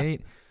to the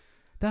gate.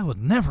 That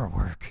would never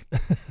work.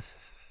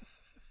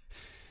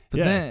 But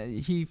then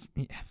he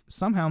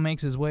somehow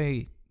makes his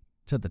way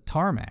to the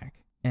tarmac,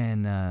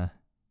 and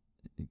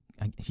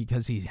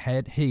because he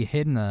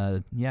hid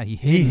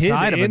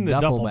inside of a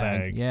duffel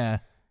bag. Yeah.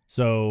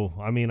 So,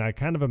 I mean, I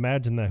kind of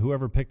imagine that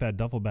whoever picked that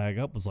duffel bag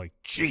up was like,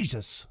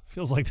 Jesus,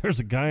 feels like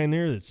there's a guy in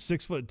there that's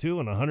 6'2"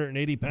 and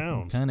 180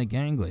 pounds. Kind of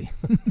gangly.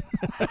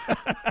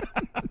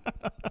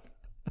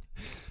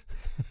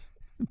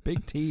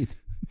 Big teeth.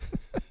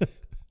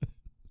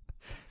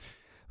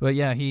 But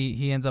yeah,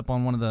 he ends up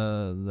on one of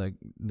the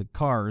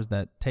cars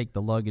that take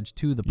the luggage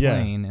to the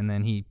plane, and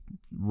then he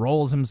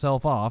rolls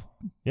himself off.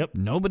 Yep.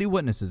 Nobody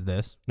witnesses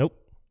this. Nope.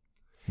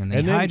 And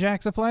then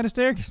hijacks a flight of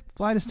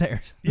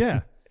stairs.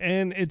 Yeah.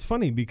 And it's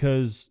funny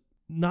because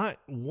not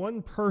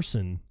one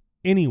person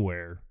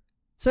anywhere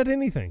said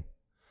anything.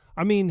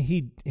 I mean,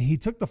 he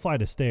took the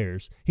flight of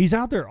stairs. He's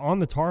out there on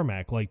the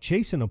tarmac, like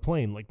chasing a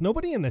plane. Like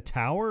nobody in the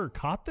tower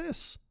caught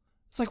this.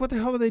 It's like, what the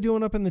hell are they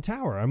doing up in the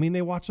tower? I mean,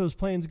 they watch those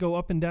planes go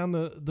up and down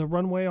the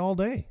runway all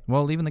day.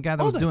 Well, even the guy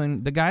that what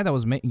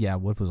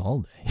was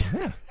all day?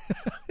 Yeah.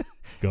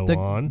 Go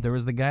on. There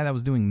was the guy that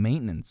was doing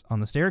maintenance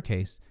on the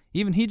staircase.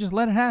 Even he just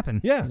let it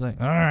happen. Yeah. He's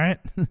like, all right.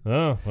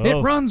 Oh, well.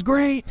 It runs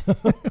great.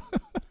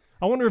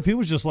 I wonder if he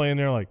was just laying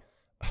there like,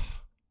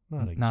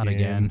 not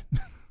again.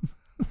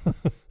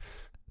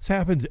 This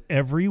happens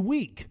every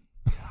week.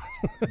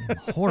 God,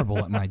 I'm horrible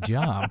at my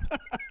job.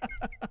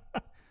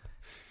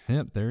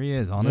 Yep, there he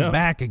is on his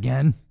back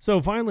again. So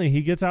finally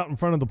he gets out in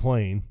front of the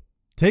plane,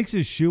 takes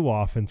his shoe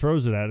off and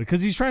throws it at it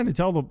because he's trying to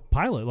tell the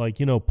pilot, like,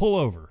 pull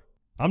over.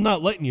 I'm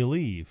not letting you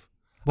leave.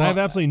 Well, I have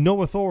absolutely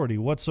no authority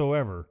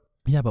whatsoever.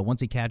 Yeah, but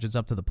once he catches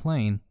up to the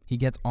plane, he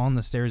gets on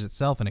the stairs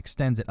itself and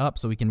extends it up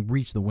so he can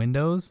reach the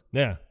windows.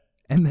 Yeah.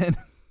 And then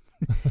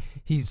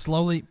he's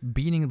slowly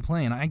beating the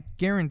plane. I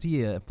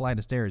guarantee you a flight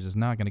of stairs is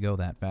not going to go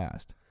that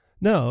fast.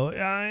 No,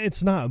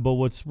 it's not. But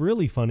what's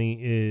really funny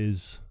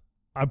is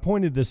I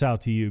pointed this out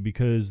to you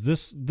because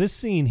this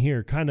scene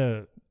here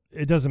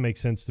it doesn't make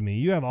sense to me.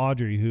 You have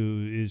Audrey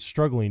who is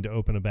struggling to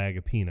open a bag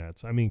of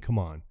peanuts. I mean, come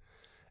on.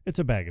 It's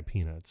a bag of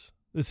peanuts.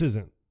 This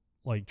isn't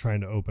like trying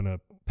to open a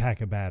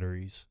pack of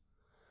batteries.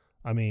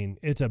 I mean,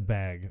 it's a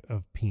bag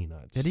of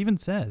peanuts. It even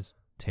says,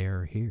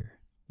 terror here.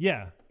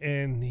 Yeah,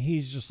 and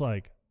he's just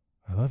like,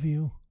 I love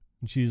you.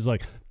 And she's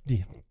like,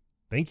 yeah,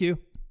 thank you.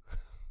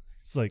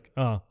 It's like,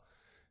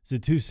 is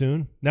it too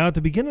soon? Now, at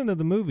the beginning of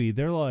the movie,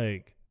 they're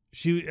like,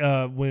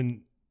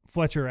 when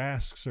Fletcher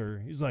asks her,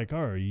 he's like,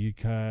 are you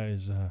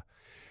guys,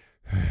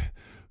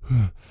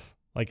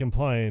 like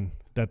implying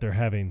that they're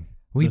having...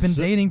 We've been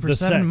dating for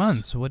 7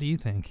 months. What do you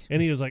think?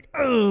 And he was like,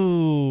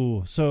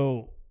 oh,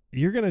 so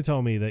you're going to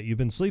tell me that you've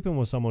been sleeping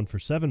with someone for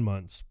 7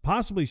 months,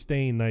 possibly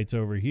staying nights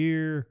over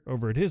here,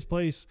 over at his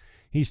place.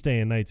 He's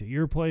staying nights at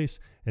your place.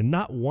 And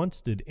not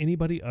once did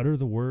anybody utter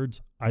the words,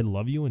 I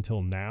love you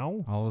until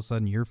now. All of a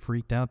sudden you're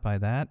freaked out by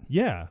that?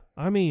 Yeah.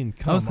 I mean,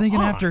 come on. I was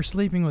thinking after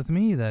sleeping with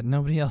me that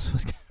nobody else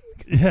was going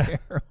to care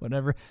or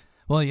whatever.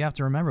 Well, you have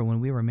to remember, when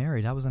we were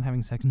married, I wasn't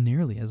having sex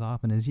nearly as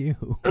often as you.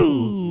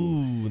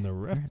 Ooh, and the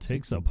ref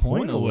takes a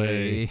point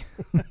away.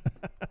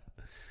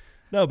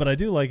 No, but I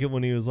do like it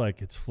when he was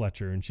like, it's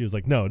Fletcher. And she was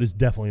like, no, it is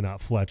definitely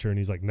not Fletcher. And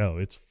he's like, no,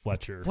 it's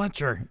Fletcher. It's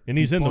Fletcher. And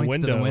he's in the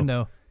window. To the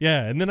window.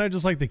 Yeah, and then I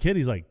just like the kid.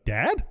 He's like,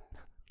 Dad?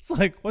 It's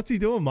like, what's he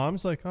doing, Mom?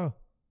 It's like, oh,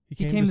 he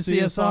came to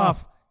see us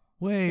off.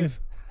 Wave.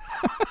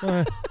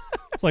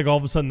 It's like all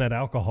of a sudden that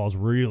alcohol's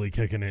really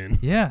kicking in.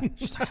 Yeah.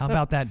 She's like, how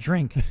about that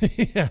drink?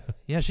 Yeah.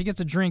 Yeah, she gets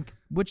a drink,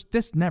 which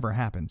this never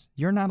happens.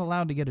 You're not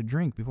allowed to get a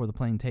drink before the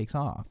plane takes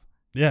off.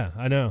 Yeah,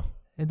 I know.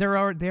 They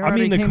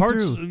already the came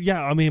carts. through.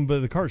 Yeah, I mean,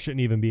 but the cart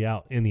shouldn't even be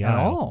out in the aisle.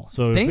 At all.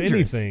 So it's if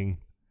dangerous. anything,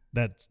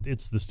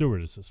 it's the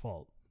stewardess's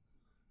fault.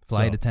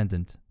 Flight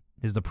attendant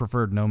is the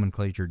preferred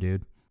nomenclature,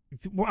 dude.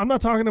 I'm not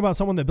talking about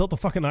someone that built the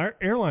fucking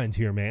airlines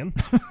here, man.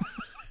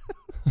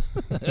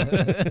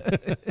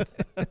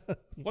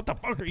 What the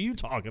fuck are you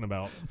talking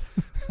about?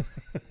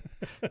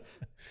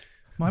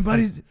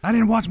 I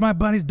didn't watch my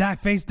buddies die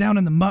face down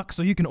in the muck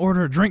so you can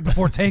order a drink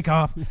before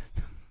takeoff.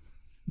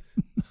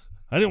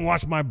 I didn't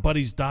watch my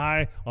buddies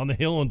die on the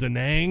hill in Da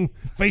Nang,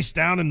 face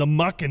down in the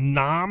muck in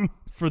Nam,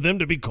 for them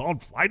to be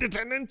called flight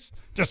attendants?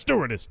 It's a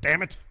stewardess,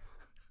 damn it.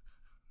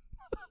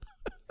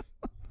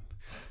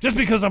 Just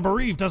because I'm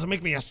bereaved doesn't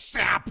make me a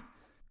sap.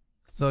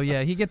 So,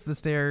 yeah, he gets the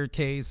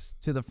staircase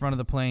to the front of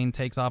the plane,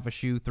 takes off a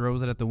shoe,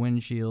 throws it at the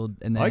windshield,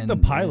 and then... Like the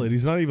pilot,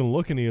 he's not even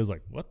looking. He was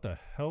like, what the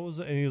hell was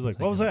that? And he was like,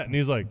 what was that? And he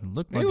was like,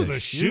 it was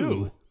a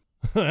shoe.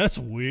 That's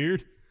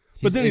weird.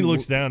 But then he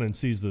looks down and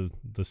sees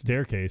the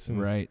staircase.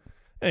 And right.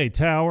 Hey,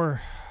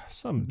 tower,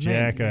 some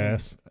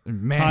jackass.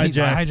 Man, he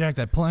hijacked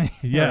that plane.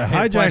 Yeah,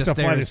 hijacked a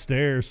flight of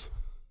stairs.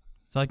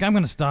 It's like, I'm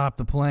going to stop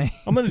the plane.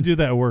 I'm going to do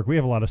that at work. We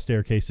have a lot of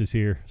staircases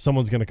here.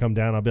 Someone's going to come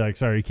down. I'll be like,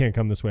 sorry, you can't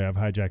come this way. I've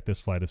hijacked this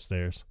flight of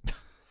stairs.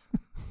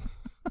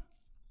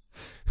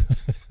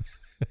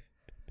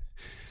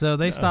 So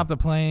they stop the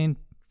plane.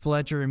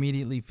 Fletcher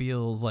immediately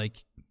feels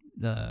like,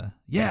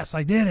 yes,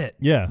 I did it.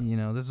 Yeah. You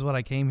know, this is what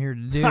I came here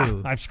to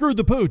do. I've screwed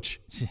the pooch.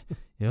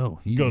 Yo,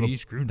 you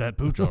screwed that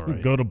pooch all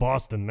right. Go to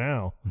Boston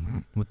now.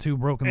 With 2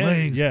 broken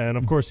legs. Yeah, and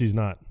of course he's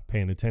not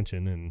paying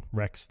attention and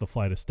wrecks the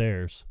flight of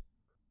stairs.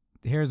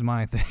 Here's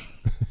my thing.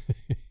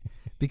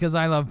 Because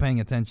I love paying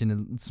attention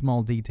to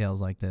small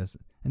details like this.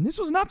 And this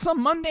was not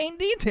some mundane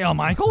detail,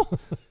 Michael.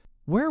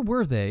 where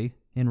were they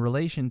in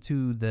relation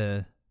to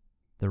the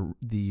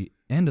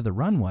end of the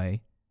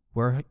runway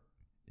where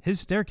his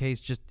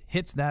staircase just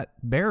hits that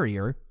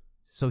barrier,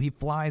 so he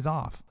flies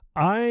off?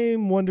 I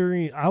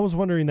was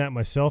wondering that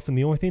myself, and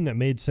the only thing that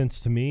made sense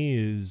to me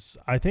is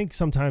I think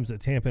sometimes at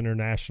Tampa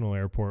International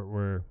Airport,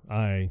 where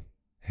I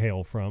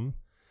hail from,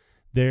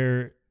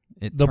 the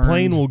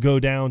plane will go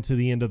down to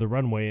the end of the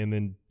runway and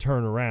then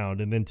turn around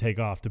and then take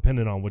off,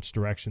 depending on which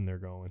direction they're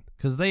going.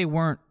 Because they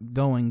weren't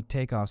going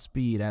takeoff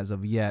speed as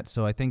of yet,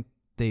 so I think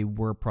they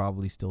were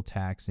probably still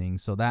taxiing,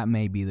 so that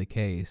may be the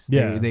case.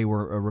 Yeah. They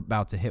were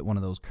about to hit one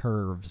of those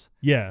curves.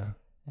 Yeah.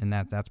 And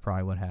that's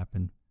probably what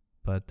happened.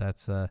 But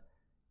that's...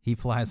 he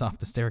flies off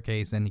the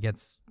staircase and he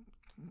gets,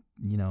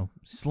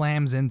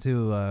 slams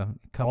into a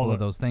couple of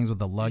those things with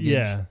the luggage.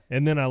 Yeah,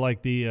 and then I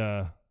like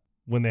the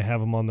when they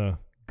have him on the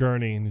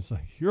gurney and he's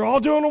like, "You're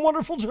all doing a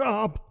wonderful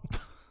job."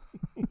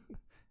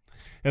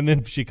 And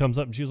then she comes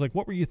up and she's like,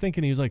 "What were you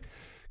thinking?" He was like,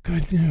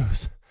 "Good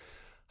news.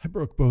 I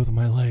broke both of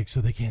my legs,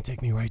 so they can't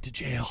take me right to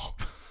jail."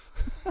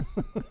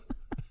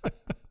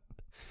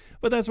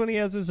 But that's when he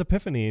has his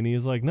epiphany and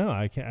he's like, "No,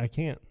 I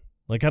can't.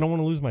 Like, I don't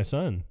want to lose my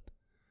son."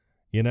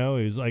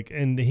 He's like,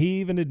 and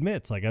he even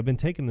admits, like, I've been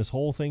taking this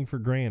whole thing for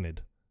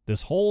granted.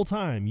 This whole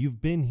time you've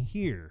been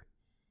here,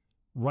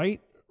 right,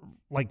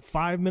 like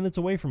 5 minutes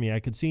away from me. I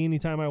could see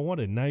anytime I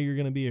wanted. Now you're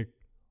going to be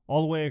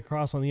all the way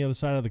across on the other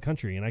side of the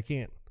country, and I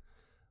can't.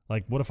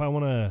 Like, what if I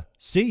want to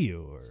see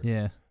you or,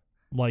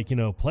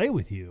 play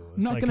with you?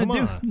 It's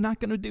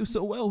not gonna do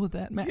so well with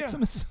that,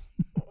 Maximus.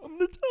 Yeah. I'm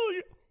gonna tell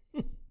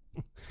you.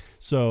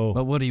 So,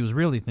 but what he was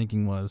really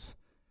thinking was,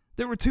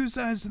 there were two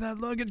sides to that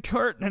luggage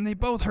cart, and they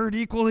both hurt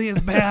equally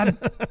as bad.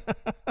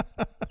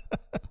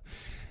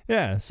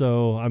 Yeah,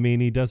 so, I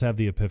mean, he does have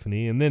the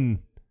epiphany. And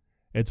then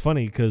it's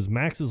funny because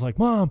Max is like,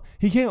 "Mom,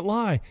 he can't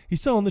lie.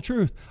 He's telling the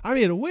truth. I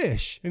made a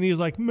wish." And he was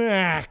like,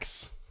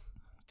 "Max,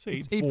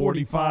 it's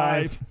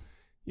 8:45.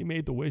 You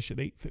made the wish at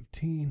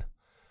 8:15.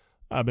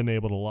 I've been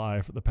able to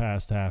lie for the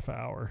past half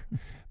hour."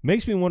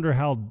 Makes me wonder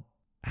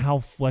how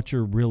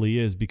Fletcher really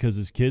is, because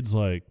his kid's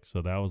like,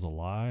 "So that was a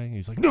lie?" And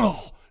he's like,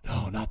 no,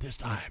 not this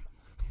time.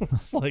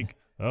 It's like,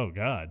 oh,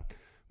 God.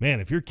 Man,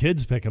 if your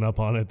kid's picking up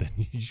on it, then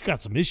you just got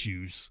some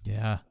issues.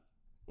 Yeah.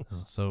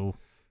 So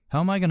how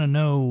am I going to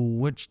know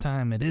which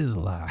time it is a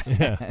lie?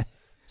 Yeah.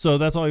 So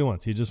that's all he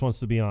wants. He just wants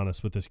to be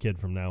honest with this kid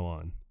from now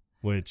on,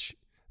 which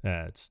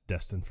it's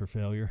destined for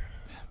failure.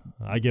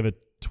 I give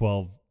it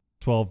 12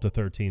 to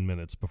 13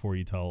 minutes before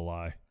you tell a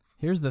lie.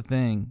 Here's the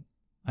thing.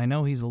 I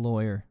know he's a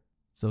lawyer,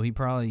 so he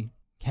probably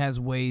has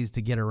ways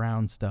to get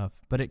around stuff,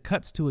 but it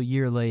cuts to a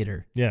year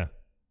later. Yeah.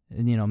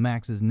 And,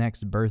 Max's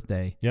next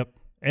birthday. Yep.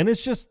 And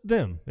it's just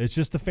them. It's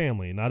just the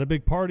family. Not a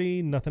big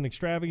party, nothing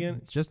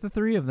extravagant. It's just the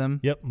three of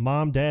them. Yep.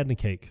 Mom, dad, and a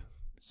cake.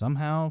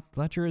 Somehow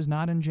Fletcher is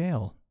not in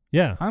jail.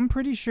 Yeah. I'm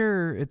pretty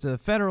sure it's a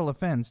federal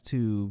offense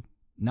to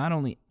not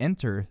only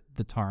enter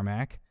the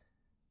tarmac,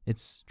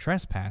 it's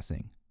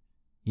trespassing,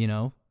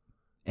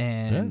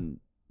 And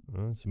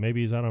Well, so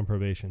maybe he's out on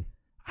probation.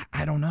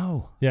 I don't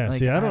know. Yeah,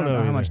 I don't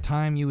know how much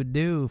time you would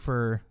do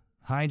for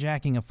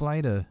hijacking a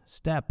flight of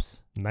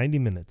steps. 90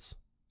 minutes.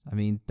 I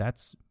mean,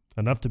 that's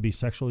enough to be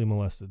sexually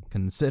molested.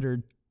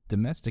 Considered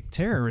domestic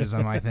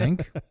terrorism, I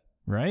think.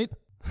 Right?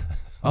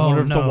 I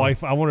wonder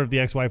if the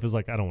ex-wife is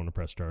like, "I don't want to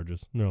press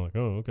charges." And they're like,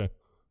 "Oh, okay."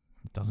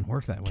 It doesn't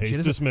work that way. Case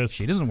dismissed.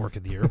 She doesn't work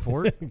at the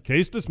airport.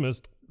 Case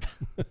dismissed.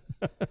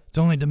 It's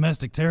only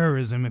domestic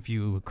terrorism if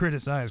you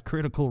criticize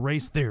critical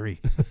race theory.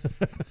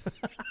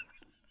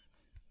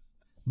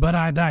 But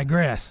I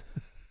digress.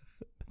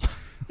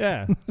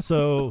 Yeah.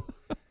 So,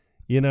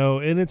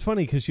 and it's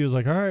funny because she was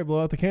like, "All right,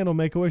 blow out the candle,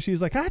 make a wish."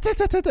 She's like,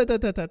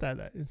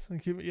 It's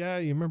like, yeah,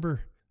 you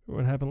remember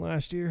what happened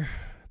last year?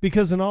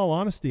 Because in all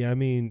honesty, I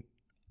mean,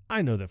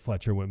 I know that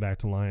Fletcher went back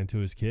to lying to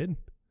his kid.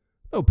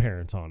 No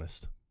parent's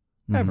honest.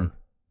 Ever.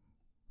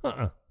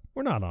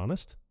 We're not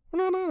honest.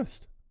 We're not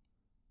honest.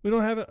 We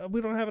don't have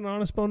an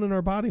honest bone in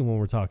our body when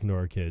we're talking to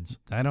our kids.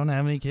 I don't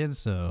have any kids,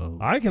 so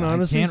I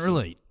can't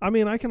relate. I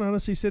mean, I can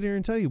honestly sit here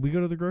and tell you, we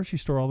go to the grocery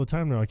store all the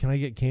time. They're like, "Can I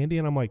get candy?"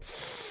 And I'm like,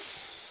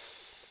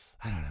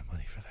 "I don't have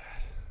money for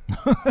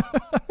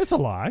that." It's a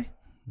lie.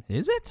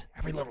 Is it?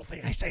 Every little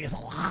thing I say is a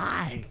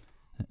lie.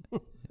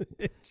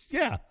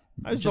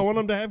 I just don't want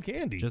them to have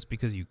candy. Just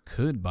because you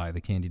could buy the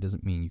candy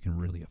doesn't mean you can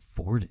really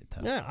afford it,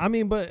 though. Yeah, I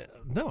mean, but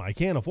no, I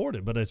can't afford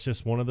it. But it's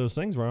just one of those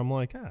things where I'm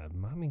like,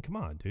 come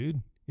on,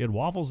 dude. You had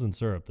waffles and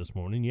syrup this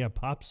morning. You have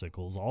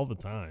popsicles all the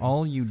time.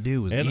 All you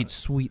do is eat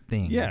sweet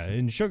things. Yeah,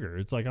 and sugar.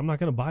 It's like, I'm not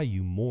going to buy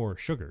you more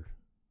sugar.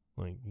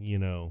 Like,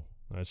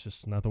 that's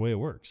just not the way it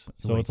works.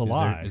 So it's a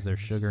lie. Is there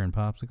sugar in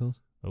popsicles?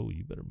 Oh,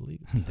 you better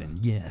believe it. Then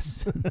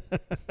yes.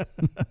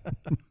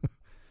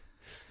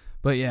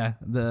 But yeah,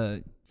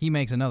 he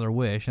makes another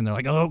wish, and they're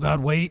like, "Oh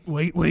God, wait!"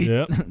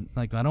 Yep.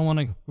 Like, I don't want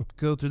to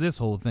go through this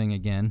whole thing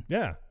again.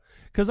 Yeah,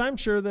 because I'm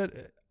sure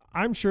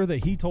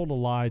that he told a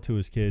lie to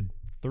his kid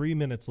 3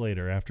 minutes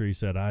later after he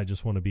said, "I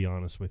just want to be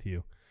honest with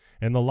you,"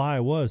 and the lie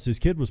was his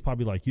kid was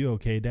probably like, "You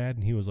okay, Dad?"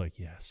 And he was like,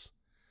 "Yes,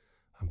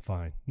 I'm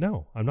fine."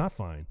 "No, I'm not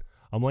fine.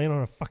 I'm laying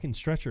on a fucking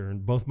stretcher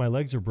and both my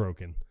legs are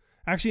broken.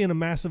 Actually in a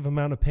massive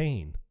amount of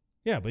pain.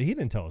 Yeah, but he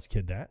didn't tell his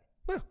kid that.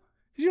 No, because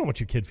you don't want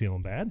your kid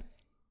feeling bad.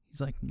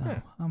 He's like,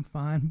 no, I'm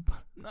fine.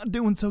 But I'm not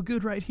doing so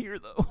good right here,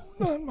 though.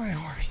 Not my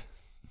heart.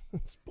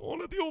 It's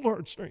pulling at the old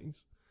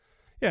heartstrings.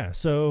 Yeah,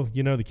 so,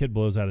 the kid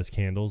blows out his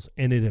candles,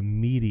 and it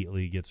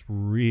immediately gets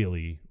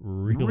really,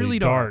 really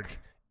dark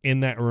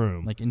in that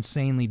room. Like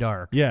insanely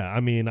dark. Yeah,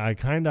 I mean, I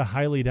kind of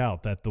highly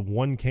doubt that the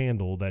one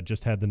candle that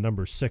just had the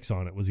number 6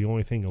 on it was the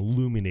only thing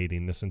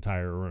illuminating this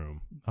entire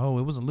room. Oh,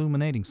 it was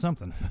illuminating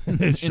something.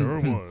 It sure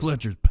was. In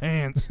Fletcher's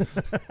pants.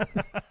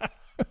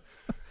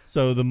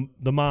 So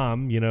the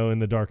mom, in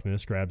the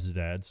darkness, grabs the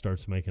dad,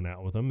 starts making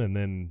out with him, and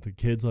then the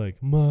kid's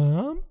like,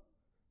 Mom?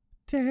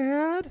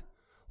 Dad?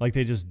 Like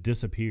they just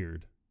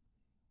disappeared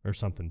or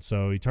something.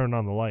 So he turned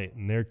on the light,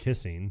 and they're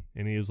kissing,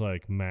 and he was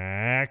like,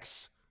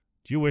 Max,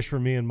 do you wish for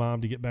me and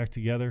Mom to get back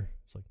together?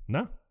 It's like,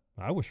 no,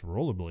 I wish for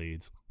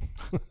rollerblades.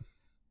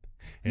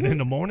 And in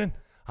the morning,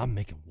 I'm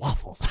making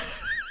waffles.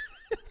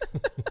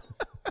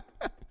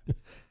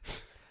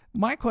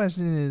 My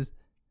question is,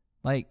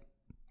 like,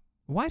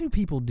 why do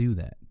people do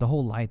that? The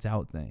whole lights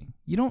out thing.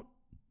 You don't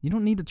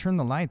need to turn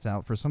the lights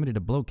out for somebody to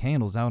blow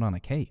candles out on a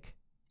cake.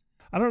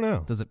 I don't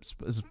know. Is it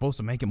supposed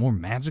to make it more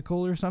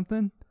magical or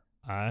something?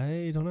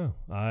 I don't know.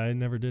 I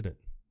never did it.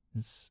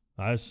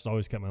 I just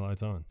always kept my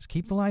lights on. Just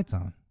keep the lights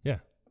on. Yeah.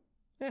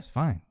 It's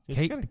fine.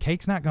 The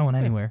cake's not going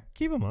anywhere.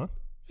 Keep them on.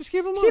 Just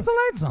keep them on. Keep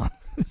the lights on.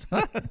 It's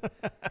fine.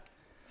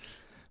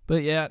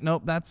 But yeah,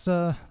 nope, that's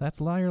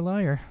liar,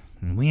 liar.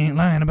 And we ain't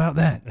lying about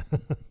that.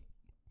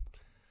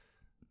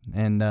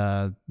 And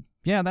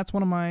yeah, that's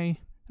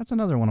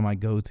another one of my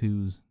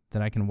go-tos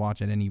that I can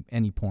watch at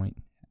any point.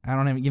 I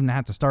don't even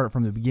have to start it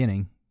from the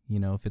beginning.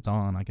 If it's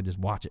on, I could just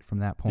watch it from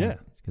that point. Yeah.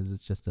 Because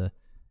it's just a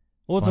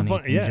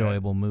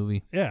enjoyable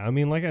movie. Yeah, I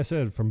mean, like I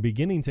said, from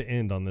beginning to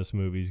end on this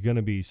movie is going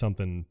to be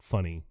something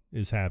funny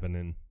is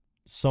happening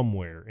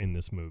somewhere in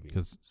this movie.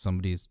 Because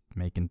somebody's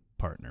making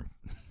partner.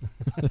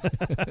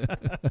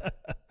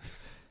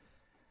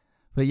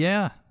 But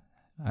yeah,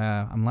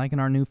 I'm liking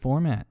our new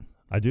format.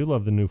 I do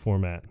love the new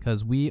format.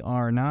 Because we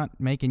are not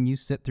making you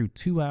sit through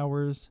 2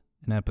 hours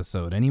an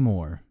episode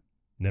anymore.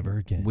 Never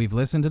again. We've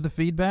listened to the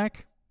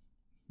feedback,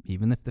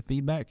 even if the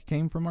feedback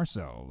came from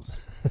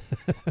ourselves.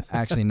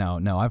 Actually,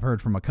 no. I've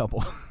heard from a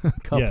couple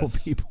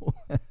people.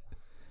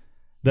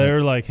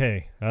 They're like,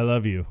 hey, I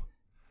love you,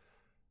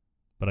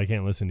 but I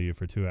can't listen to you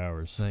for 2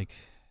 hours. It's like,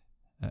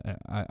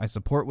 I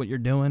support what you're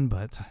doing,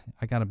 but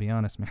I got to be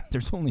honest, man.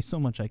 There's only so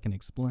much I can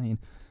explain.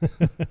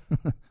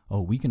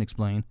 Oh, we can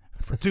explain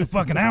for 2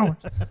 fucking hours.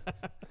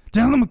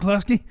 Tell them,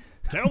 McCluskey.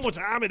 Tell them what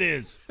time it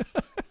is.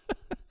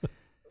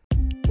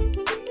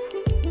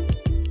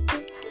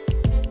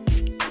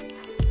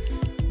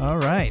 All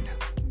right.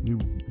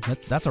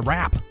 That's a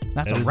wrap.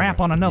 That's a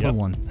wrap on another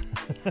one.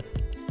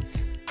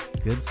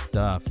 Good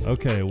stuff.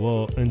 Okay,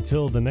 well,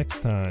 until the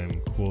next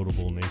time,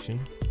 Quotable Nation,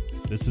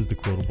 this is the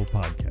Quotable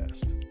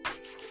Podcast.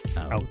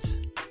 Out.